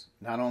us.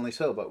 Not only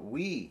so, but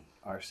we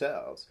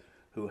ourselves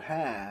who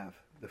have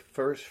the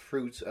first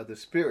fruits of the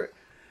Spirit.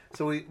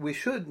 So we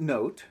should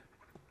note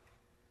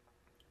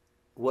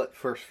what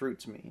first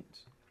fruits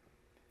means.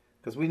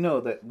 Because we know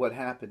that what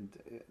happened,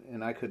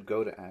 and I could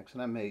go to Acts,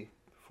 and I may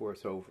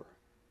force over,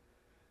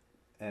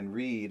 and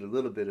read a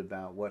little bit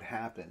about what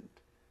happened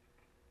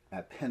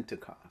at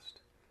Pentecost.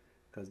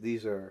 Because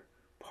these are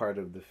part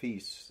of the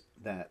feasts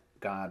that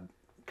God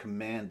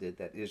commanded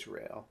that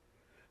Israel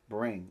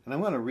bring. And I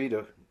want to read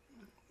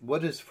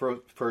what is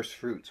first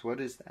fruits?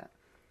 What is that?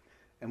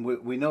 And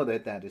we know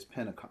that is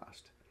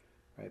Pentecost,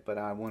 right? But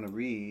I want to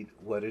read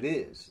what it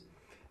is.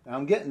 Now,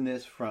 I'm getting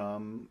this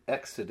from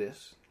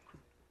Exodus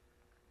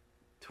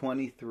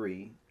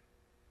 23.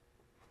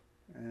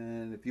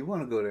 And if you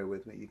want to go there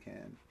with me, you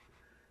can.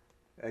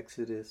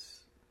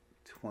 Exodus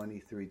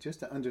 23, just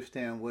to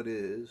understand what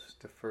is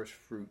the first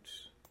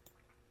fruits.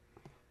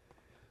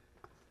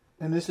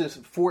 And this is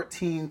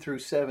 14 through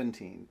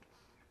 17.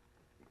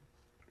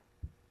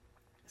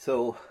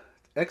 So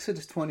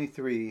Exodus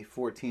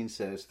 23:14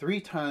 says,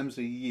 3 times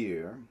a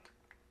year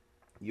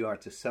you are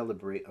to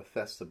celebrate a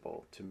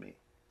festival to me.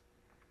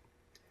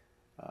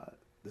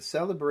 The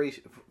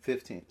celebration,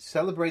 15,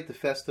 celebrate the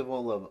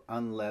festival of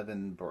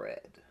unleavened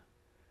bread.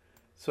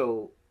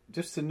 So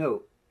just to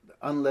note,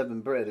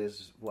 unleavened bread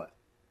is what?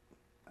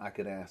 I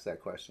could ask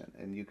that question,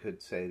 and you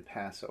could say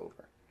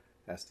Passover.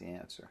 That's the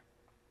answer.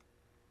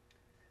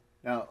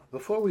 Now,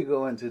 before we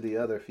go into the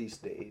other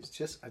feast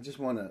days, I just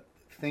want to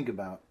think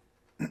about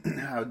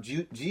how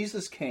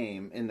Jesus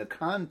came in the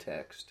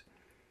context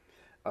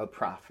of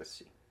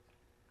prophecy.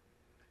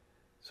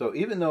 So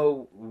even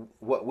though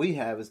what we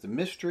have is the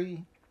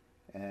mystery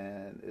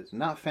and it's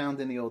not found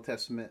in the Old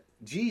Testament,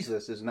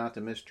 Jesus is not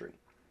the mystery.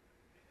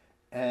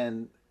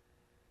 And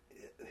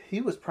he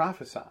was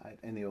prophesied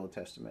in the Old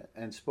Testament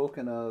and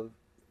spoken of.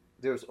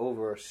 There's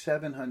over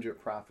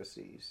 700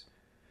 prophecies.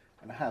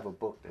 And I have a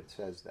book that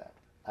says that.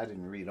 I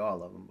didn't read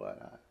all of them, but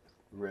I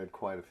read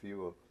quite a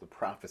few of the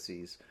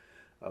prophecies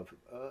of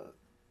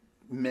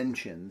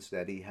mentions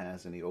that he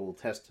has in the Old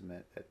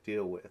Testament that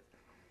deal with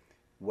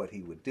what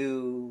he would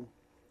do,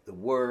 the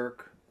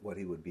work, what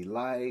he would be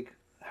like,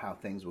 how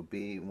things would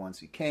be once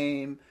he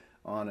came,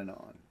 on and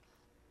on.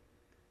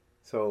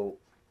 So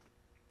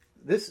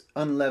this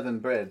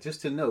unleavened bread,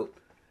 just to note,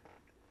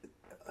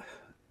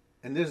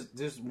 and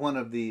there's one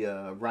of the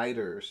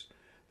writers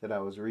that I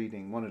was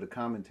reading, one of the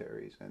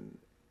commentaries, and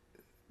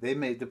they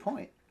made the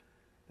point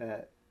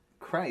that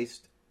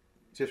Christ,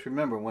 just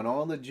remember, when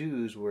all the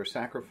Jews were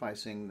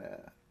sacrificing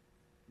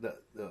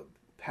the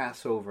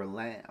Passover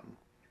lamb,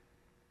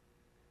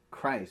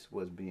 Christ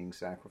was being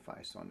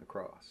sacrificed on the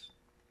cross.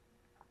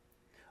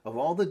 Of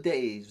all the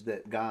days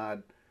that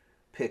God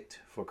picked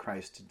for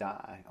Christ to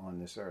die on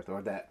this earth,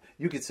 or that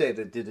you could say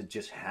that did it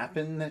just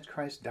happen that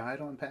Christ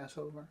died on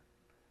Passover?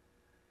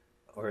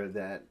 Or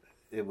that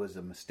it was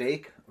a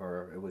mistake,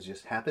 or it was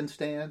just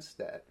happenstance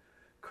that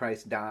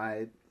Christ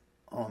died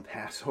on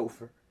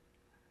Passover?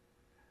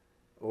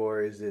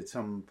 Or is it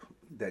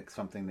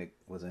something that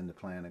was in the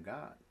plan of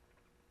God?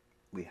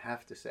 We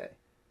have to say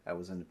that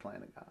was in the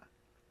plan of God.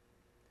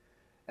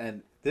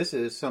 And this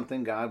is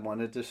something God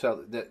wanted to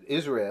that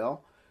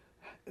Israel,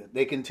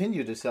 they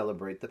continue to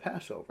celebrate the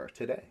Passover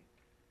today.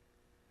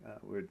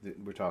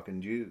 We're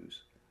talking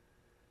Jews,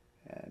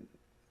 and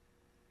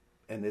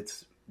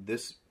it's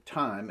this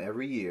time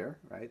every year,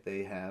 right?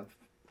 They have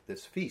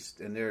this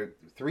feast, and there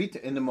are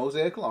in the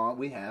Mosaic Law.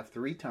 We have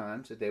 3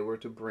 times that they were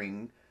to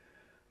bring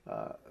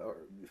or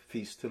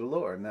feast to the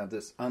Lord. Now,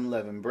 this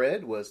unleavened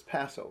bread was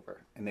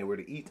Passover, and they were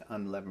to eat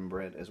unleavened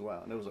bread as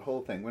well. And it was a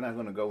whole thing. We're not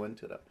going to go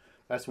into that.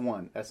 That's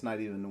one. That's not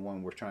even the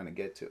one we're trying to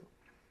get to.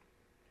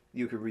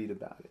 You could read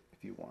about it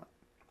if you want.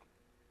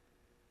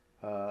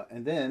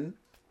 And then,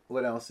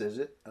 what else is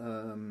it?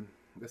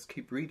 Let's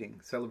keep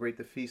reading. Celebrate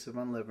the Feast of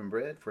Unleavened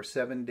Bread. For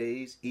 7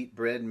 days, eat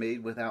bread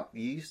made without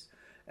yeast,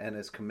 and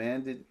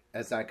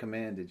as I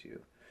commanded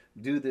you.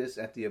 Do this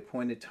at the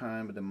appointed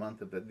time of the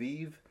month of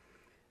Aviv.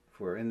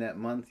 For in that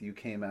month you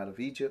came out of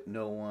Egypt.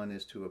 No one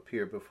is to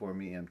appear before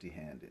me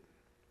empty-handed.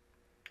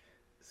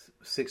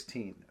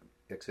 16,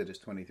 Exodus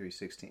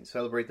 23:16.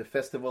 Celebrate the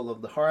festival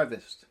of the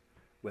harvest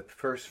with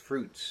first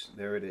fruits,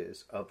 there it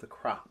is, of the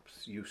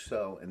crops you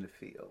sow in the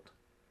field.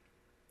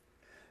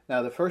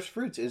 Now, the first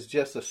fruits is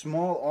just a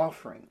small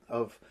offering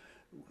of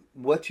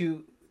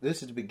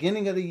this is the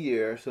beginning of the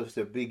year, so it's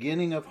the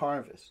beginning of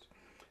harvest.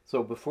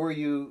 So before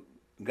you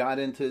got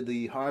into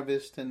the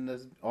harvest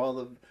and all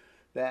of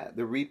that,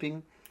 the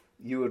reaping,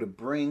 you were to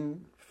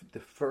bring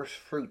the first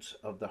fruits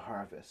of the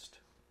harvest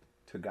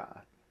to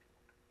God.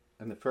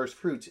 And the first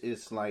fruits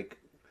is like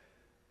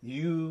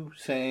you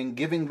saying,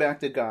 giving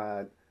back to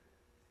God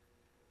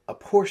a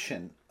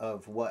portion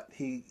of what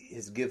He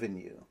has given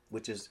you,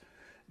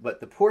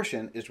 but the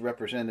portion is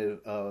representative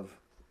of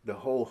the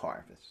whole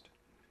harvest.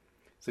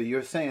 So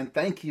you're saying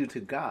thank you to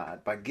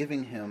God by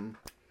giving Him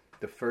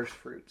the first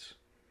fruits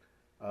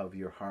of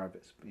your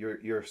harvest.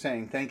 You're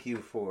saying thank you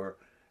for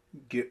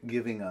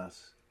giving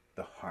us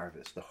the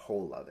harvest, the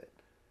whole of it.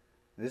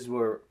 This is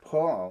where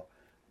Paul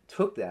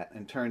took that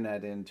and turned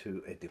that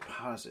into a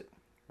deposit,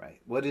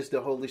 right? What is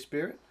the Holy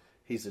Spirit?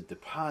 He's a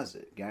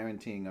deposit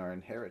guaranteeing our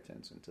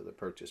inheritance into the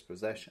purchased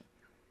possession.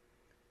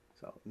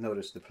 So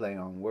notice the play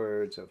on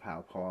words of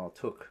how Paul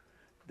took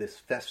this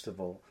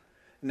festival.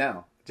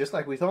 Now, just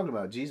like we talked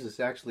about, Jesus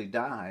actually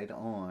died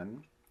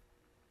on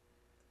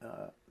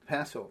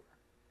Passover.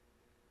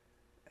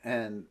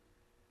 And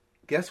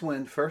guess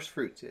when first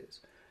fruits is?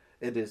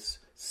 It is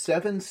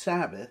 7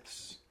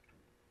 Sabbaths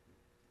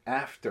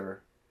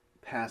after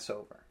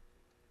Passover.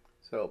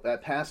 So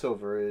that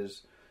Passover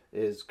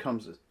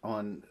comes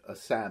on a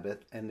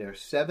Sabbath, and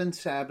there's 7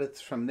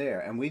 Sabbaths from there.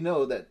 And we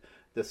know that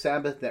the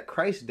Sabbath that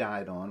Christ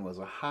died on was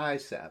a high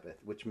Sabbath,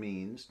 which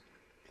means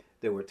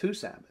there were 2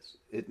 Sabbaths.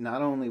 It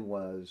not only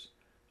was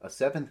a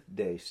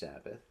 7th-day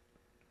Sabbath,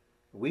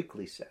 a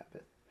weekly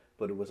Sabbath,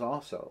 but it was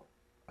also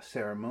a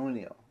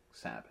ceremonial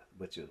Sabbath,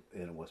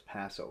 it was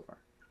Passover.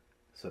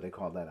 So they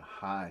call that a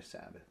high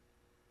Sabbath.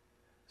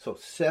 So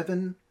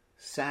 7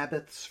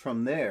 Sabbaths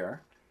from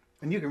there,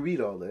 and you can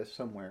read all this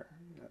somewhere.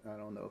 I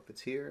don't know if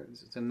it's here.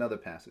 It's another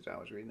passage I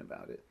was reading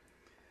about it.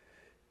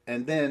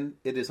 And then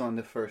it is on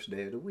the first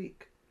day of the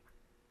week.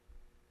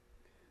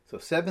 So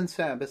 7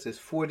 Sabbaths is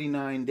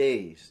 49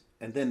 days.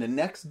 And then the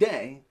next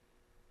day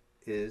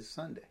is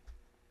Sunday.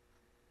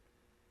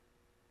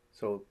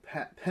 So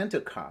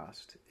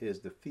Pentecost is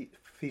the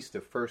Feast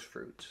of First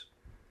Fruits.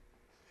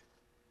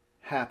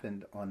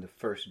 Happened on the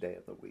first day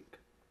of the week.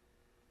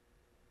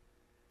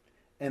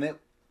 And it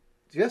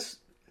just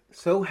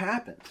so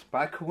happens,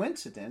 by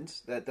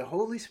coincidence, that the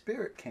Holy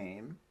Spirit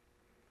came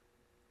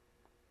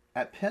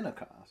at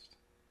Pentecost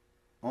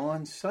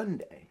on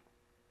Sunday,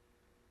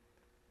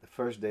 the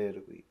first day of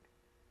the week.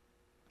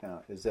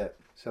 Now, is that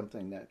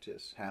something that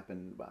just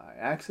happened by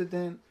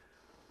accident,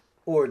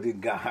 or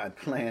did God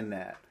plan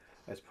that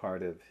as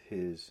part of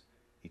His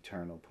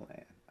eternal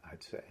plan?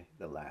 I'd say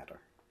the latter.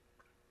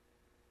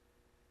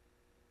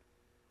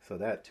 So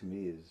that, to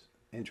me, is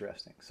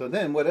interesting. So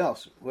then, what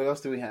else? What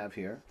else do we have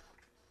here?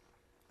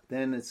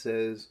 Then it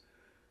says,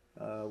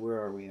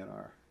 where are we in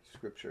our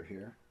scripture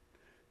here?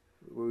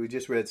 We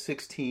just read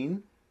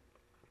 16.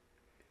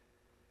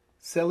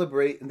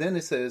 Celebrate, and then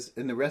it says,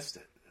 in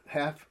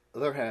the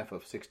other half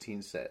of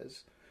 16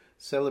 says,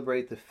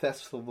 celebrate the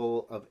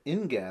festival of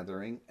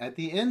ingathering at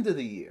the end of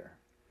the year,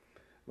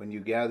 when you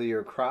gather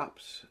your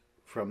crops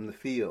from the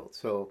field.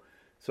 So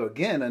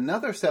again,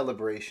 another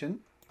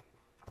celebration,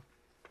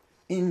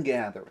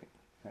 ingathering.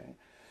 Right?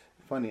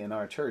 Funny, in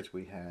our church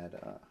we had,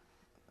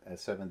 as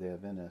Seventh-day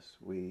Adventists,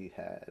 we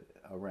had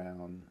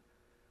around,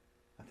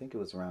 I think it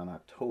was around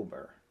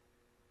October,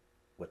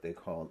 what they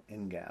called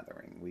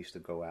ingathering. We used to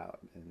go out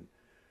and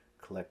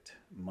collect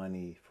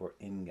money for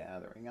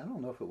ingathering. I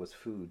don't know if it was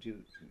food.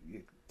 You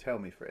tell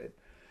me, Fred.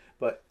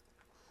 But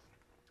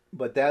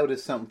that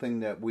is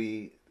something that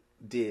we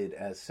did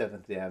as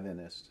Seventh-day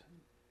Adventists.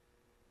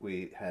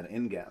 We had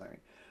ingathering.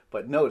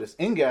 But notice,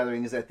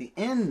 ingathering is at the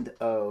end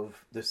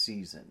of the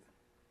season.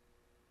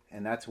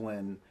 And that's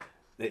when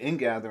the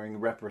ingathering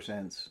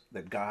represents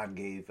that God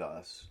gave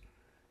us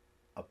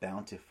a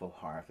bountiful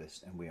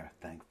harvest, and we are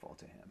thankful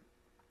to Him.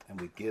 And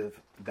we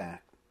give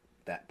back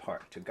that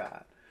part to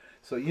God.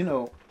 So,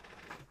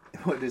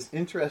 what is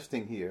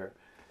interesting here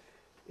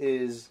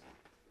is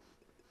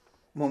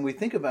when we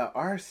think about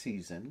our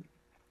season,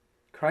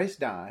 Christ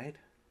died,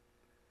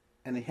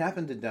 and He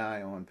happened to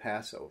die on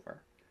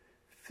Passover.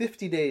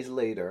 50 days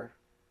later,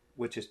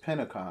 which is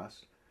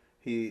Pentecost,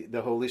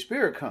 the Holy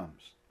Spirit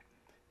comes,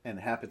 and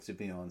it happens to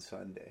be on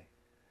Sunday.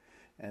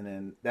 And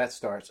then that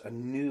starts a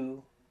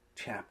new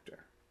chapter,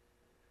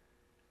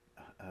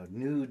 a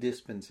new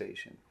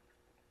dispensation,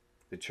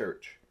 the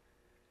church.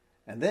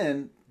 And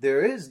then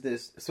there is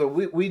this, so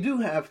we do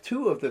have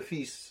 2 of the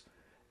feast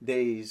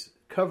days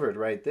covered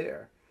right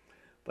there.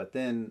 But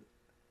then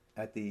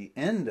at the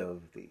end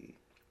of the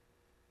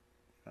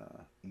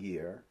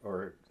year,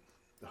 or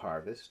the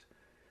harvest,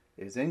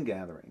 is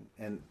ingathering.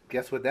 And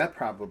guess what that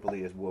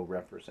probably will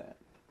represent?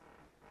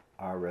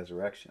 Our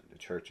resurrection, the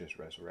church's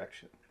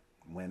resurrection,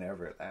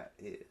 whenever that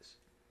is.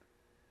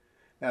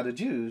 Now the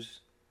Jews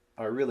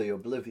are really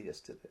oblivious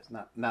to this.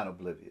 Not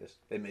oblivious.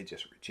 They may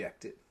just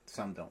reject it.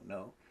 Some don't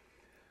know.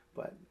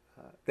 But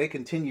they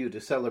continue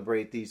to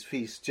celebrate these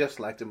feasts just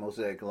like the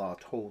Mosaic Law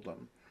told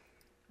them,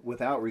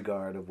 without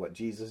regard of what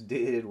Jesus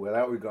did,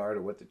 without regard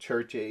of what the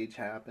church age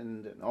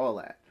happened and all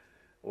that,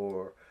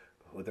 or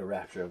the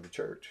rapture of the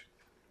church.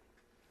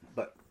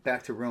 But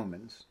back to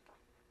Romans.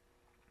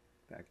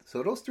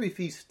 So those 3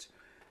 feast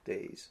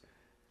days,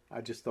 I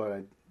just thought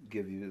I'd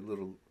give you a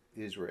little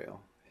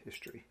Israel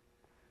history,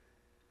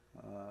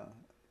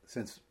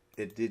 since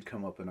it did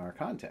come up in our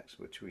context,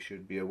 which we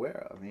should be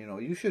aware of.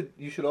 You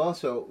should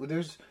also,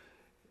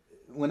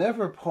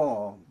 whenever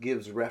Paul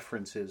gives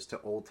references to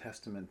Old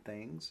Testament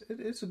things,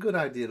 it's a good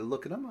idea to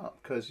look them up,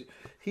 because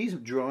he's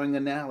drawing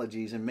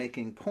analogies and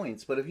making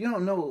points. But if you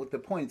don't know what the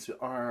points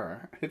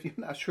are, if you're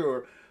not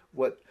sure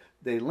what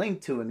they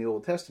link to in the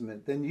Old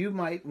Testament, then you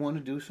might want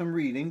to do some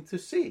reading to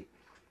see.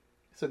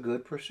 It's a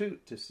good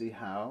pursuit to see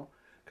how,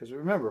 because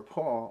remember,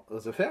 Paul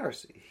was a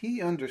Pharisee.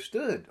 He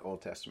understood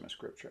Old Testament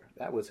scripture.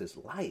 That was his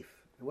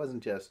life. It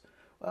wasn't just,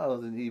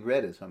 well, he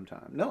read it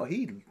sometime. No,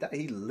 he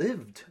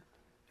lived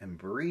and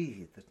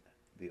breathed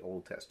the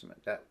Old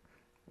Testament. That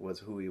was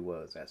who he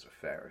was as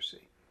a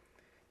Pharisee,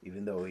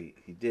 even though he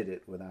did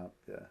it without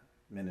the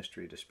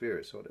ministry of the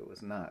Spirit, so there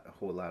was not a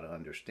whole lot of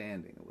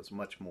understanding. It was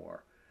much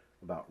more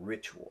about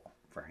ritual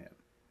for him,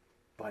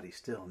 but he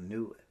still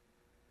knew it.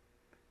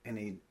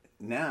 And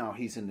now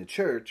he's in the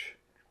church,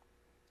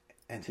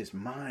 and his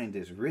mind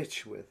is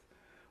rich with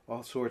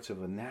all sorts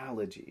of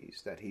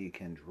analogies that he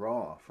can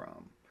draw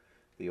from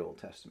the Old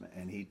Testament,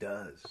 and he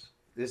does.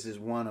 This is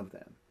one of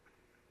them.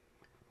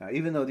 Now,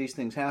 even though these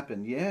things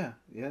happen,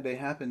 they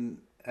happen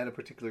at a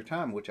particular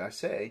time, which I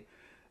say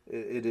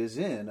it is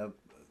in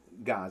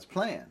God's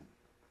plan.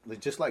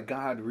 Just like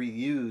God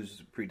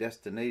reused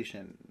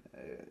predestination,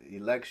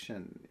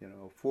 election,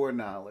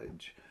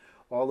 foreknowledge,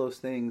 all those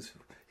things,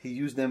 He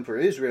used them for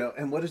Israel.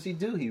 And what does He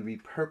do? He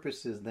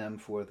repurposes them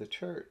for the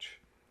church.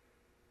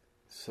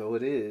 So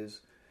it is.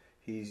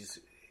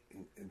 He's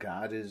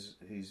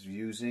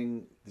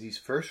using these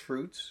first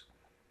fruits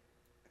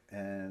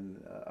and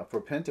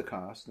for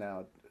Pentecost.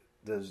 Now,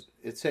 does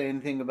it say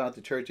anything about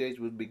the church age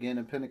would begin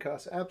in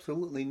Pentecost?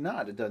 Absolutely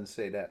not. It doesn't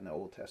say that in the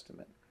Old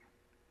Testament.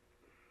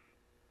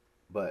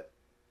 But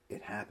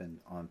it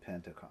happened on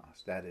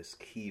Pentecost. That is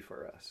key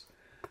for us.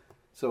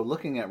 So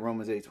looking at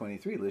Romans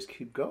 8:23, let's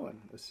keep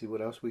going. Let's see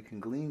what else we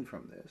can glean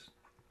from this.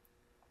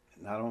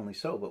 Not only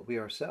so, but we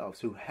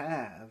ourselves who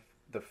have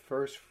the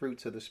first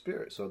fruits of the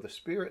Spirit. So the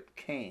Spirit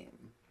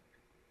came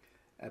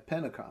at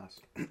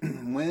Pentecost.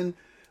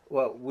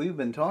 What we've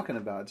been talking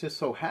about, just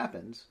so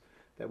happens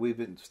that we've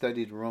been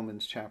studied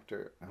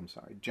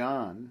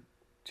John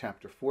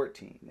chapter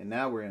 14, and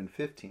now we're in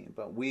 15,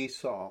 but we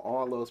saw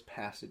all those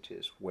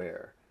passages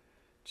where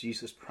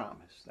Jesus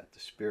promised that the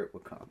Spirit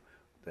would come,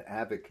 the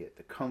advocate,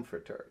 the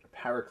comforter, the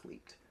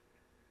paraclete,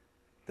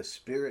 the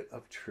Spirit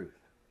of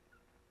truth.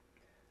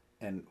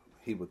 And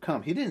He would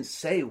come. He didn't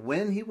say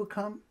when He would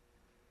come,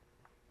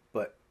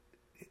 but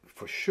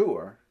for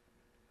sure,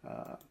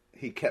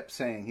 He kept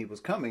saying He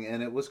was coming,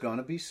 and it was going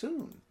to be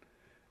soon.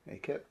 He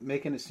kept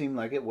making it seem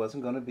like it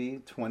wasn't going to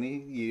be 20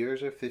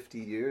 years or 50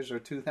 years or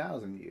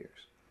 2,000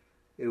 years.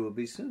 It will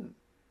be soon.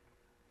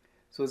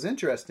 So it's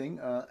interesting.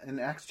 In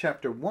Acts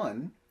chapter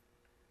 1,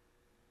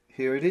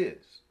 here it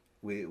is.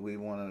 We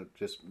want to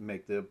just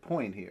make the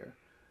point here.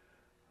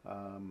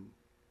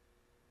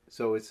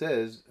 So it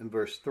says in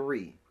verse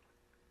 3,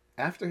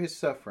 after His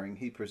suffering,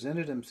 He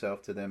presented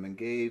Himself to them and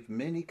gave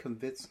many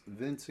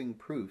convincing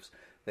proofs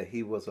that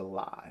He was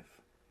alive.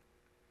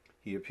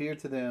 He appeared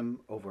to them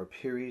over a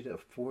period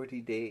of 40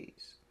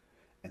 days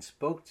and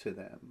spoke to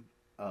them,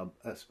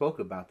 spoke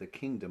about the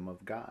kingdom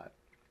of God.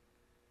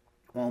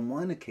 On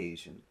one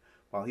occasion,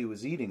 while he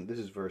was eating, this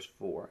is verse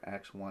 4,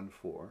 Acts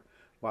 1:4,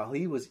 while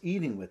he was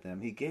eating with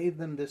them, he gave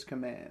them this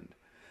command: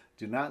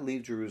 do not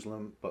leave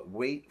Jerusalem, but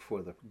wait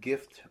for the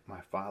gift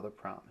my Father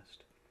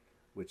promised,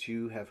 which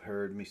you have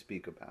heard me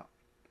speak about.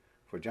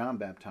 For John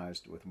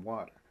baptized with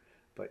water,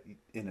 but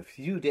in a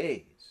few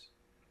days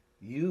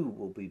you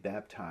will be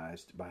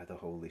baptized by the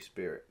Holy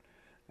Spirit.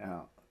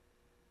 Now,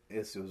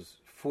 this was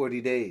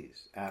 40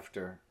 days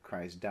after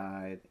Christ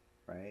died,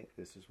 right?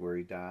 This is where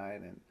he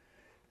died, and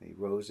he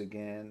rose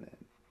again,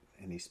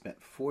 and he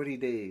spent 40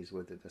 days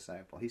with the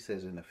disciple. He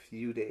says, in a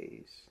few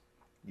days,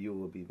 you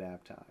will be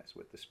baptized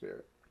with the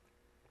Spirit,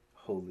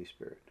 Holy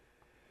Spirit.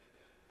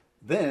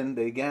 Then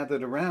they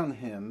gathered around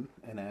him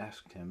and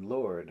asked him,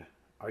 Lord,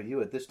 are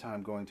you at this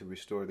time going to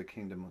restore the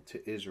kingdom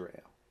to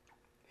Israel?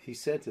 He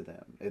said to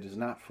them, it is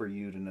not for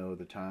you to know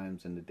the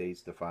times and the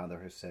dates the Father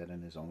has set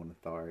in his own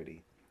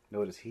authority.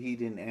 Notice he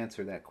didn't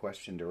answer that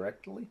question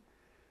directly,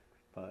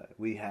 but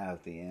we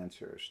have the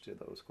answers to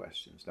those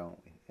questions, don't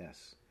we?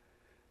 Yes.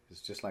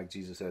 It's just like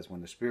Jesus says,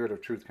 when the Spirit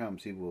of truth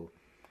comes, he will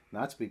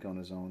not speak on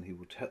his own.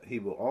 He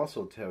will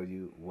also tell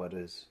you what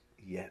is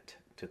yet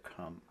to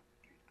come.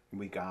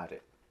 We got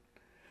it.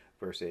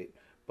 Verse 8.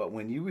 But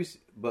when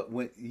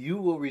you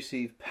will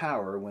receive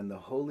power when the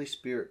Holy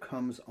Spirit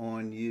comes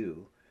on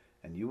you,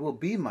 and you will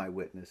be my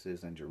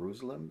witnesses in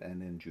Jerusalem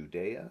and in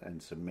Judea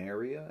and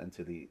Samaria and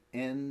to the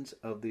ends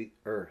of the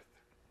earth.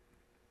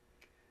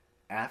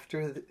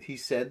 After he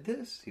said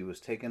this, he was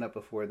taken up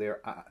before their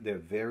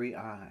very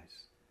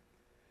eyes,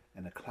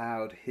 and a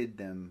cloud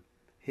hid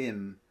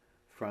him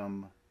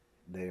from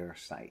their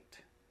sight.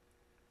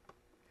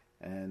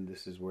 And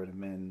this is where the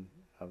men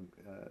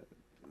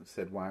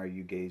said, why are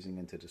you gazing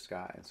into the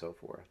sky, and so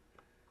forth.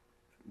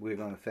 We're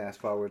going to fast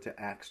forward to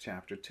Acts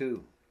chapter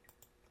 2.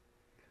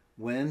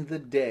 When the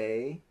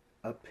day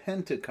of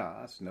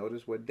Pentecost,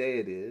 notice what day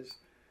it is.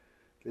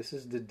 This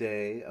is the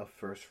day of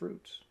first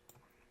fruits.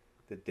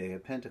 The day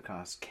of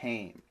Pentecost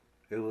came.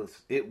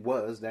 It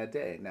was that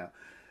day. Now,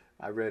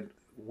 I read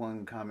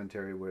one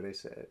commentary where they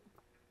said,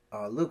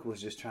 Luke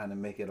was just trying to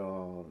make it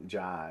all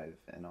jive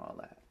and all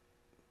that.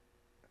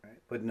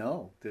 Right? But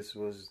no, this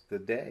was the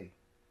day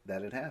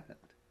that it happened.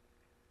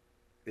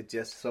 It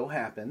just so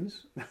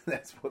happens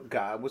that's what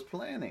God was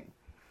planning.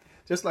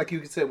 Just like you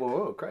could say,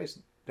 well, Christ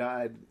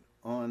died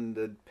on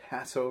the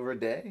Passover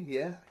day.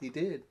 Yeah, he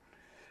did.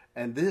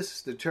 And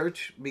the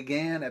church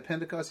began at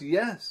Pentecost.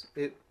 Yes,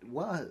 it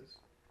was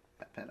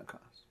at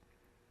Pentecost.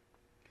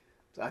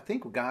 So I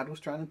think God was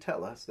trying to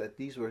tell us that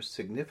these were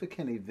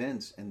significant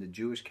events in the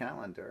Jewish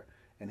calendar,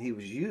 and he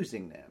was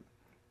using them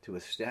to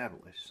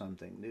establish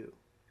something new.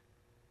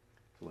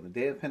 So when the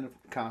day of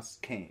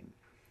Pentecost came,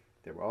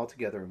 they were all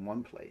together in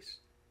one place.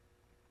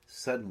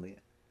 Suddenly,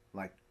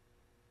 like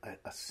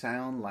a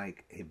sound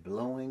like a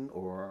blowing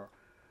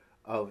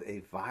of a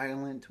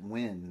violent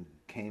wind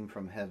came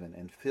from heaven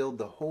and filled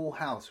the whole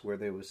house where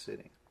they were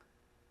sitting.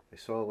 They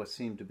saw what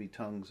seemed to be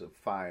tongues of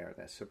fire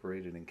that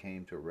separated and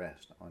came to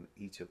rest on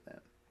each of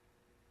them.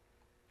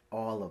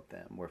 All of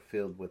them were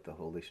filled with the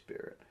Holy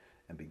Spirit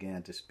and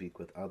began to speak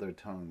with other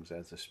tongues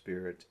as the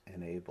Spirit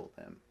enabled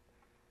them.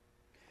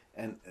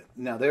 And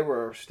now they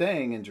were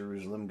staying in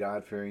Jerusalem,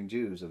 God-fearing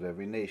Jews of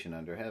every nation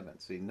under heaven.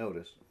 See,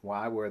 notice,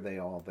 why were they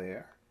all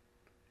there?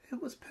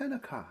 It was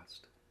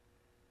Pentecost.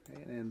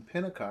 And in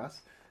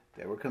Pentecost,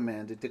 they were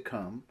commanded to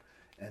come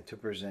and to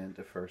present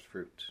the first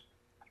fruits.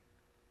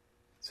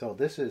 So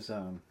this is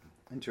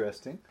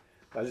interesting.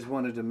 I just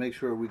wanted to make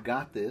sure we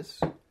got this.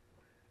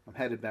 I'm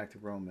headed back to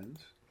Romans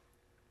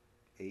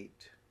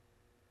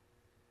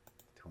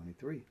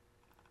 8:23.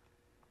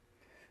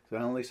 So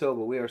not only so,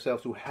 but we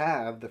ourselves who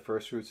have the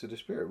first fruits of the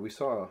Spirit. We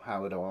saw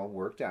how it all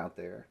worked out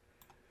there.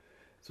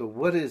 So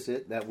what is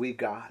it that we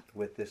got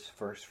with this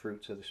first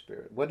fruits of the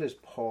Spirit? What is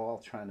Paul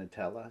trying to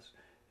tell us?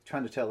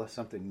 Trying to tell us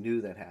something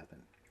new that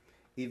happened,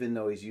 even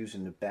though he's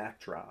using the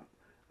backdrop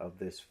of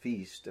this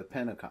feast of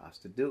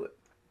Pentecost to do it.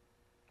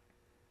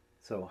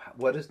 So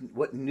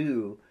what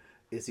new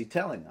is he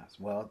telling us?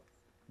 Well,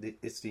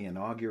 it's the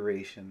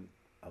inauguration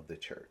of the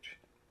church.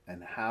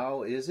 And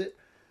how is it?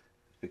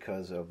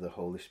 Because of the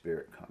Holy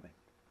Spirit coming.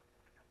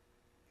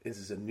 This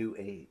is a new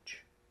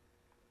age,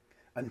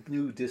 a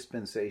new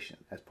dispensation,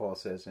 as Paul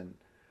says in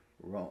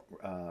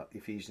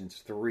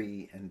Ephesians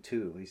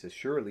 3:2. He says,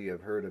 surely you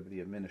have heard of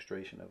the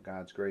administration of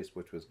God's grace,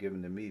 which was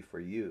given to me for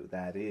you.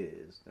 That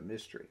is the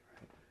mystery.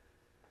 Right?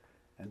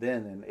 And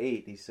then in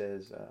 8, he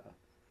says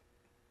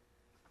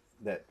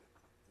that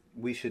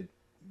we should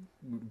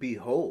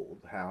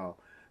behold how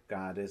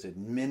God is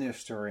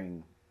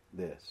administering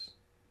this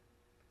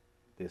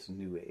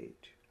new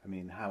age. I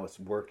mean, how it's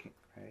working,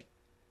 right?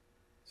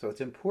 So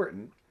it's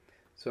important.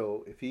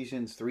 So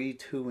Ephesians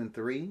 3:2 and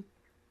 3,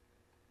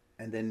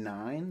 and then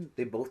 9,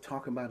 they both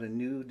talk about a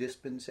new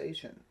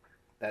dispensation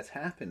that's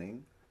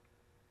happening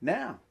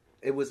now.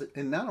 It was,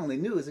 and not only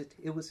new,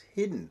 it was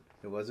hidden.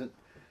 It wasn't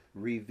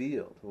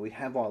revealed. We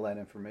have all that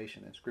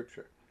information in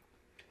Scripture.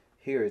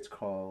 Here it's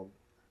called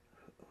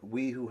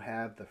we who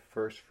have the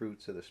first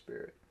fruits of the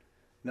Spirit.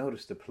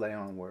 Notice the play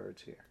on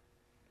words here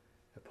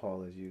that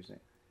Paul is using.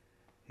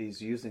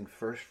 He's using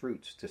first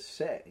fruits to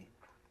say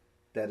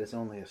that it's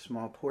only a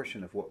small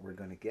portion of what we're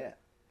going to get.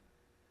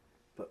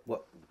 But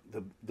what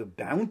the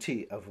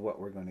bounty of what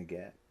we're going to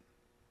get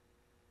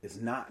is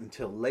not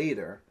until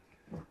later,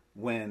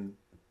 when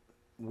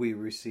we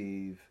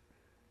receive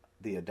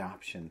the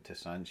adoption to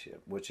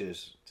sonship, which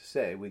is to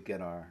say we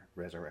get our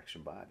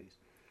resurrection bodies.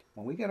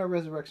 When we get our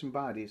resurrection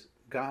bodies,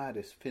 God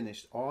has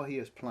finished all he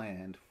has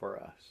planned for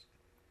us.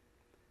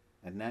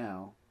 And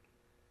now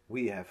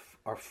we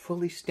are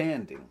fully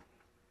standing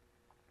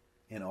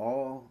in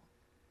all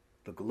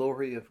the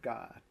glory of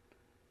God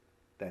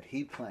that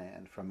he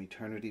planned from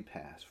eternity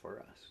past for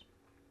us.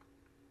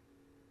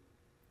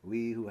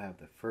 We who have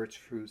the first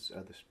fruits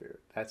of the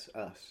Spirit. That's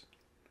us.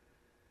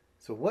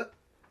 So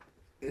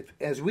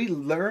as we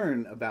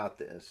learn about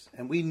this,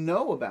 and we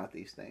know about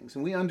these things,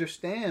 and we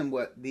understand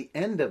what the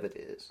end of it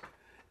is,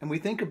 and we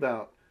think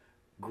about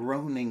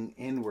groaning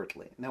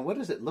inwardly. Now, what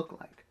does it look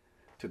like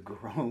to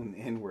groan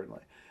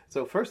inwardly?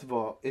 So first of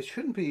all, it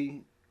shouldn't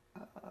be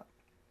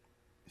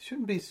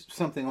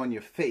something on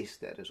your face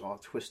that is all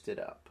twisted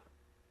up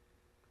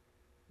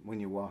when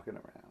you're walking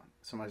around.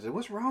 Somebody says,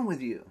 "What's wrong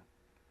with you?"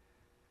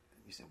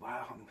 And you say,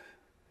 "Wow,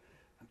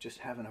 I'm just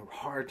having a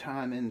hard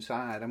time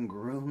inside. I'm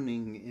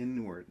groaning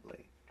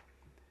inwardly."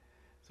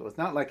 So it's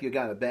not like you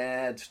got a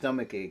bad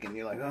stomach ache and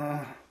you're like,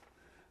 "Oh,"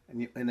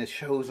 and it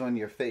shows on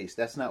your face.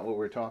 That's not what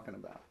we're talking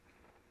about.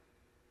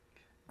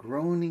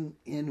 Groaning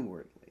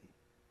inwardly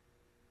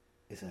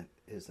is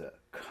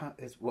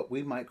what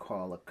we might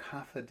call a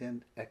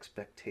confident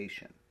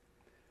expectation,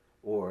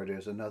 or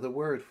there's another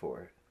word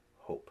for it: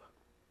 hope.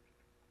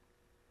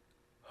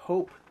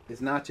 Hope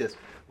is not just,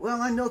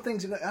 well, I know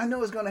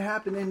it's going to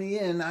happen in the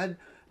end.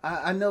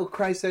 I know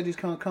Christ said he's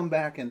going to come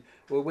back, and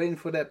we're waiting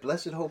for that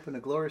blessed hope and the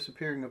glorious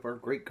appearing of our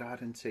great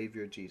God and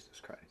Savior,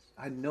 Jesus Christ.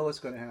 I know it's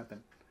going to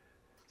happen.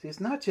 See, it's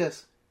not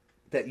just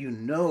that you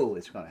know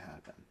it's going to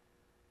happen,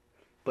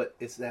 but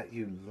it's that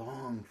you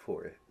long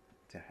for it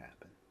to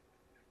happen.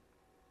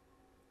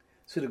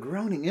 So the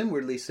groaning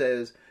inwardly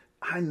says,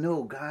 I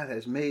know God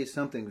has made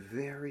something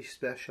very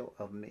special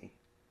of me.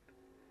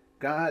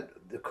 God,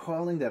 the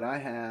calling that I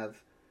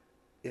have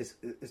is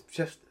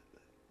just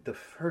the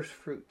first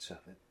fruits of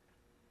it.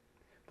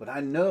 But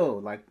I know,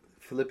 like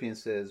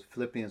Philippians says,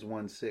 Philippians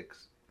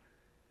 1:6,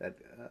 that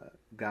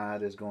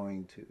God is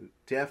going to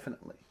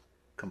definitely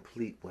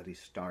complete what he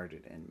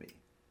started in me.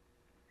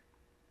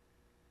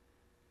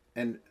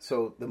 And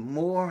so the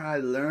more I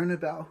learn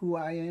about who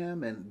I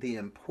am and the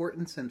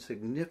importance and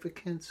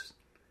significance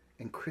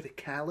and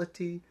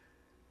criticality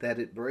that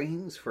it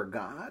brings for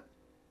God,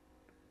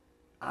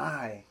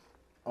 I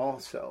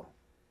also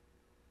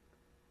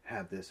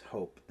have this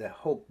hope. That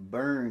hope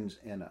burns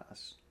in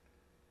us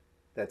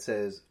that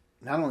says,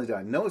 not only do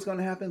I know it's going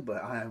to happen,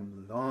 but I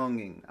am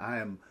longing. I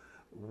am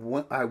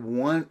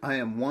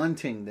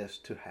wanting this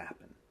to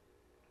happen.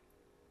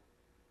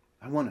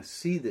 I want to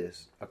see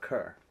this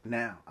occur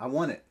now. I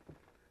want it.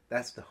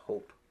 That's the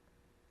hope.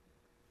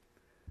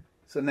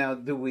 So now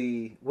what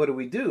do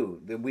we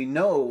do? That we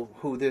know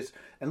who this,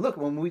 and look,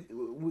 when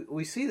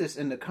we see this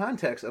in the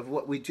context of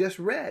what we just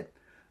read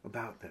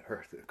about the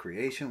earth, the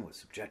creation was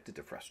subjected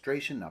to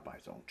frustration, not by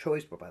its own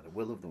choice, but by the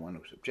will of the one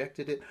who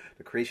subjected it.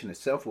 The creation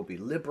itself will be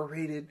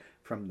liberated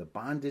from the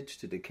bondage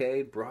to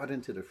decay, brought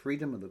into the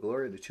freedom of the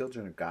glory of the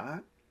children of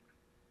God.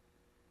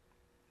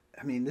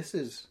 I mean,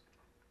 that's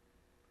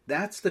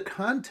the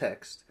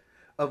context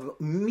of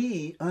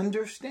me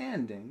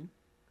understanding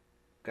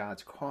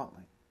God's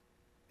calling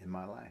in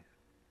my life.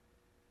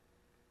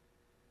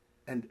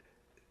 And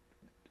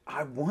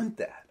I want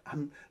that.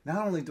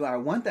 Not only do I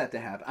want that to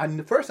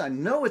happen, first I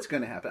know it's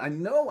going to happen. I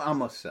know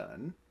I'm a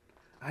son.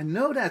 I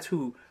know that's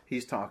who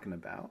he's talking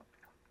about.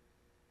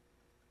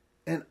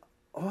 And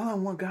all I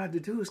want God to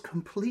do is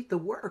complete the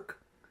work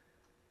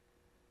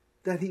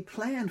that he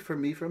planned for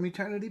me from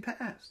eternity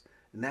past.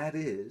 And that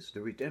is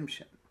the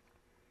redemption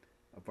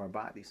of our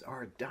bodies,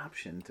 our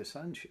adoption to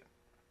sonship.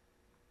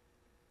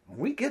 When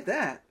we get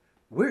that,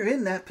 we're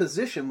in that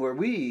position where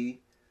we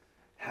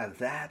have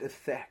that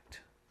effect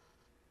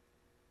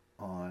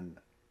on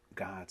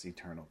God's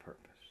eternal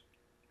purpose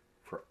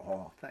for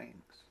all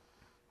things.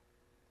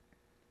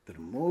 The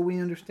more we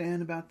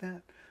understand about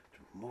that,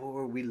 the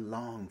more we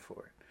long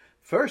for it.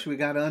 First, we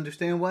got to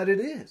understand what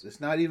it is.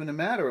 It's not even a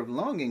matter of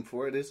longing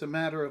for it. It's a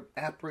matter of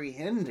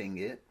apprehending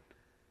it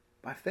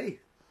by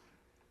faith.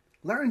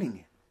 Learning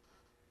it.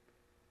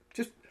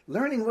 Just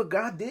learning what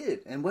God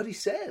did and what he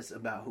says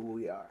about who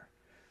we are.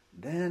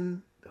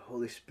 Then the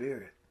Holy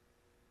Spirit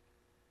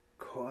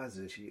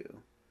causes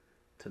you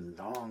to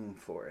long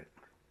for it.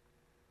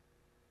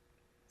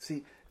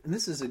 See, and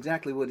this is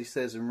exactly what he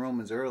says in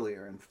Romans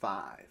earlier in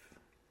 5.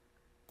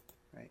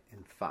 Right?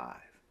 In 5.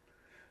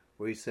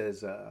 Where he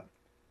says,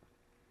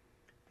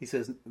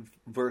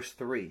 verse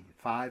 3,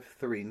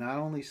 5:3, not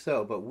only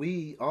so, but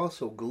we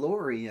also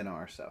glory in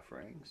our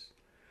sufferings,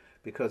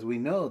 because we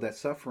know that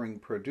suffering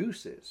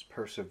produces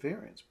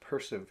perseverance,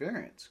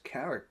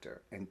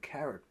 character, and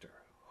character,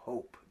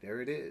 hope.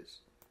 There it is.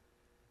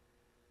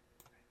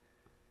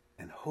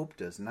 And hope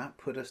does not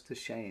put us to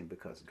shame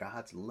because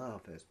God's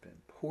love has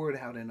been poured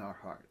out in our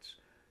hearts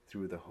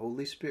through the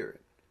Holy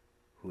Spirit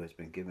who has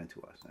been given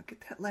to us. Now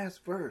get that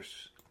last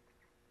verse.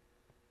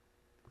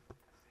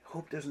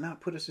 Hope does not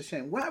put us to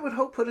shame. Why would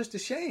hope put us to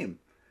shame?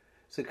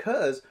 It's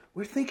because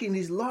we're thinking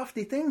these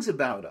lofty things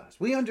about us.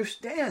 We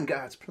understand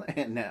God's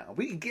plan now.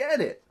 We get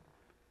it.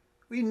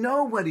 We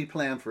know what he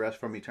planned for us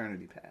from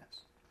eternity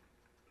past.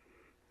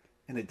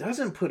 And it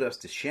doesn't put us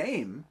to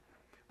shame.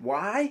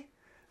 Why?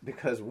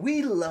 Because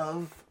we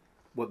love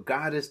what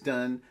God has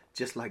done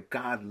just like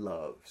God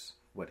loves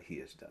what he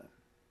has done.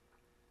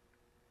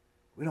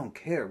 We don't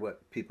care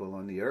what people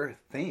on the earth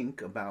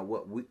think about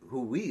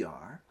who we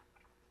are.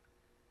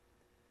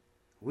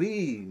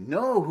 We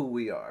know who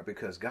we are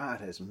because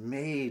God has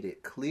made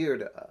it clear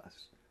to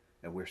us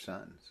that we're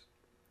sons.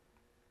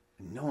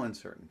 In no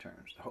uncertain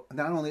terms.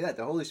 Not only that,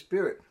 the Holy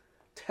Spirit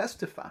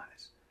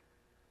testifies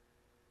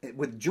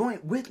with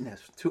joint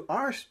witness to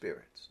our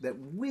spirits that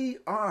we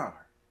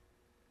are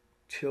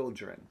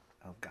children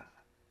of God.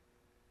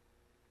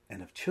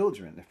 And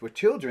if we're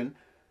children,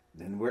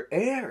 then we're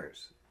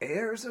heirs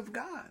of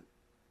God,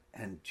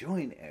 and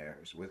joint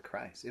heirs with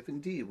Christ, if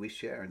indeed we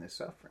share in his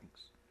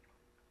sufferings.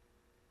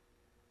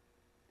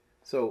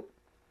 So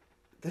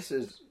this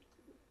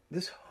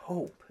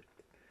hope.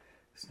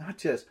 It's not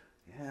just,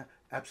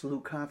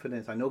 absolute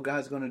confidence. I know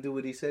God's going to do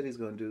what he said he's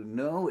going to do.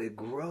 No, it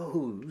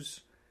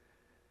grows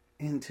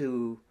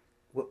into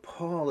what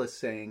Paul is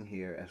saying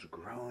here as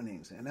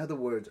groanings. In other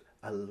words,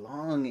 a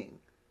longing,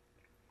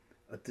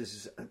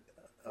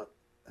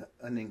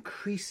 an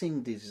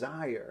increasing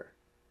desire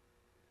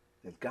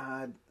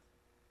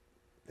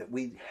that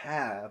we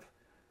have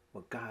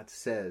what God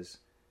says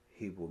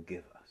he will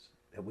give us.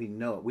 That we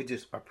know. We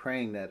just are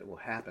praying that it will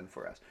happen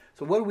for us.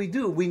 So what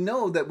do? We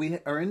know that we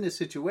are in this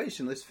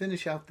situation. Let's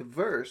finish out the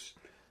verse.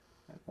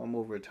 I'm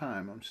over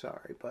time, I'm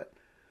sorry, but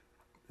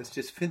let's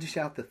just finish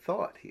out the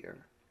thought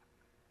here.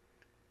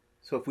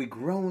 So if we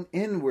groan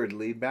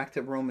inwardly, back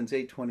to Romans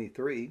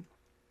 8:23,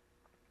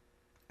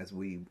 as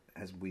we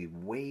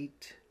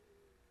wait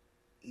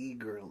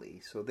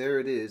eagerly. So there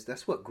it is.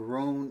 That's what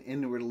groan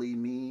inwardly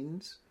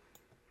means.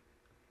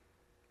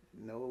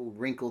 No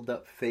wrinkled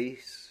up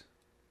face.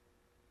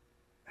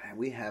 And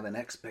we have an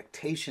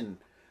expectation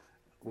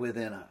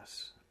within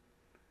us.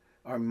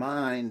 Our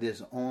mind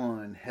is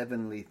on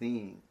heavenly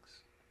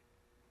things.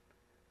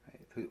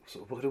 Right? So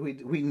what do?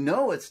 We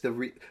know it's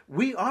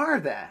we are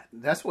that.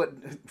 That's what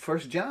 1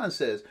 John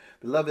says.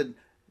 Beloved,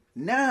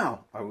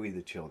 now are we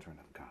the children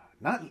of God.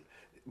 Not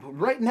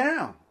right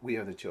now we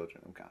are the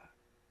children of God.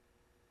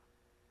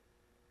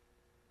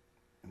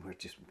 And we're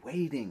just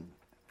waiting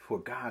for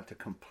God to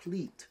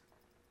complete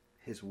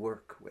his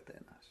work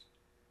within us.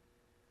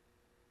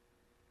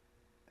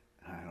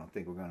 I don't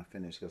think we're going to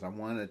finish because I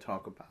want to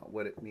talk about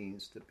what it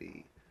means to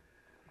be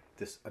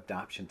this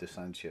adoption to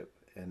sonship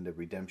and the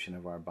redemption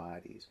of our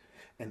bodies.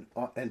 And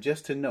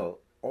just to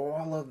note,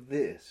 all of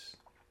this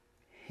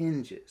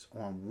hinges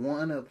on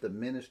one of the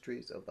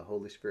ministries of the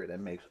Holy Spirit that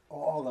makes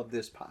all of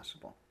this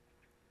possible.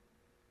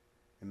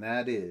 And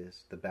that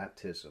is the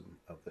baptism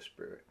of the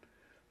Spirit.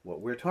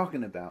 What we're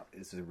talking about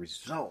is the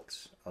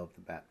results of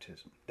the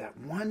baptism. That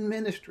one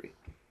ministry.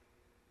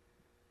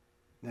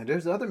 Now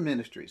there's other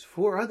ministries,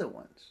 4 other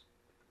ones.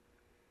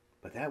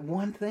 But that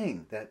one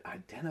thing that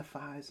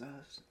identifies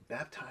us,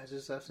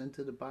 baptizes us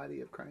into the body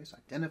of Christ,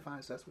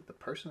 identifies us with the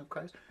person of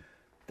Christ,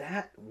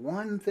 that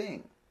one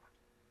thing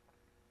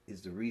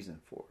is the reason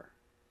for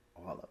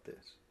all of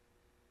this.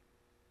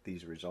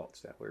 These results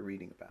that we're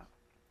reading about.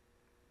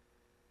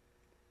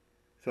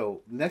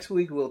 So next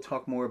week we'll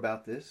talk more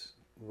about this.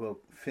 We'll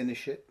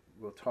finish it.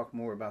 We'll talk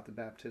more about the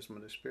baptism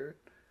of the Spirit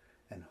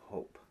and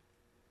hope.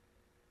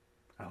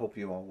 I hope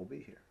you all will be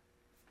here.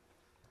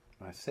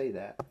 I say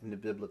that in the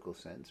biblical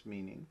sense,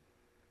 meaning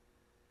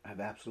I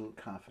have absolute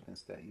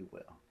confidence that you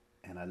will.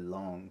 And I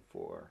long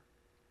for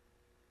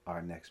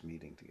our next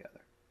meeting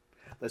together.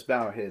 Let's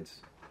bow our heads.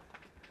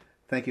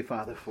 Thank you,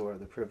 Father, for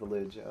the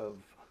privilege of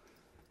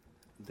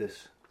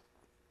this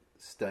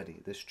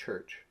study, this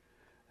church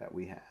that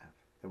we have,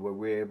 where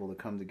we're able to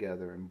come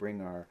together and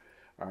bring our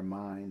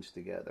minds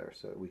together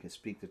so that we can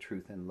speak the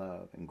truth in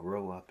love and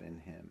grow up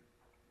in him.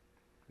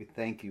 We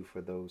thank you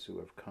for those who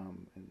have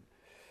come and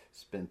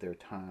spent their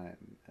time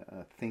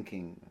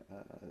thinking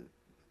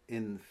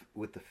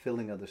with the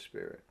filling of the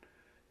Spirit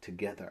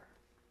together.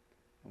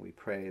 And we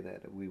pray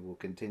that we will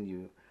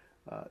continue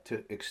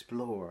to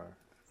explore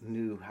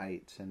new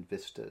heights and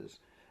vistas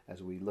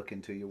as we look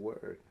into your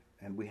word.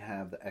 And we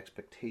have the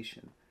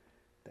expectation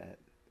that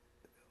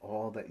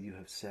all that you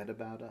have said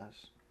about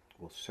us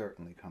will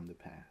certainly come to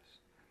pass.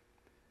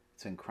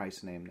 It's in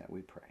Christ's name that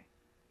we pray.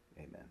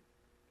 Amen.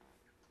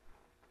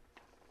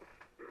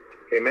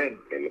 Amen.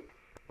 Amen.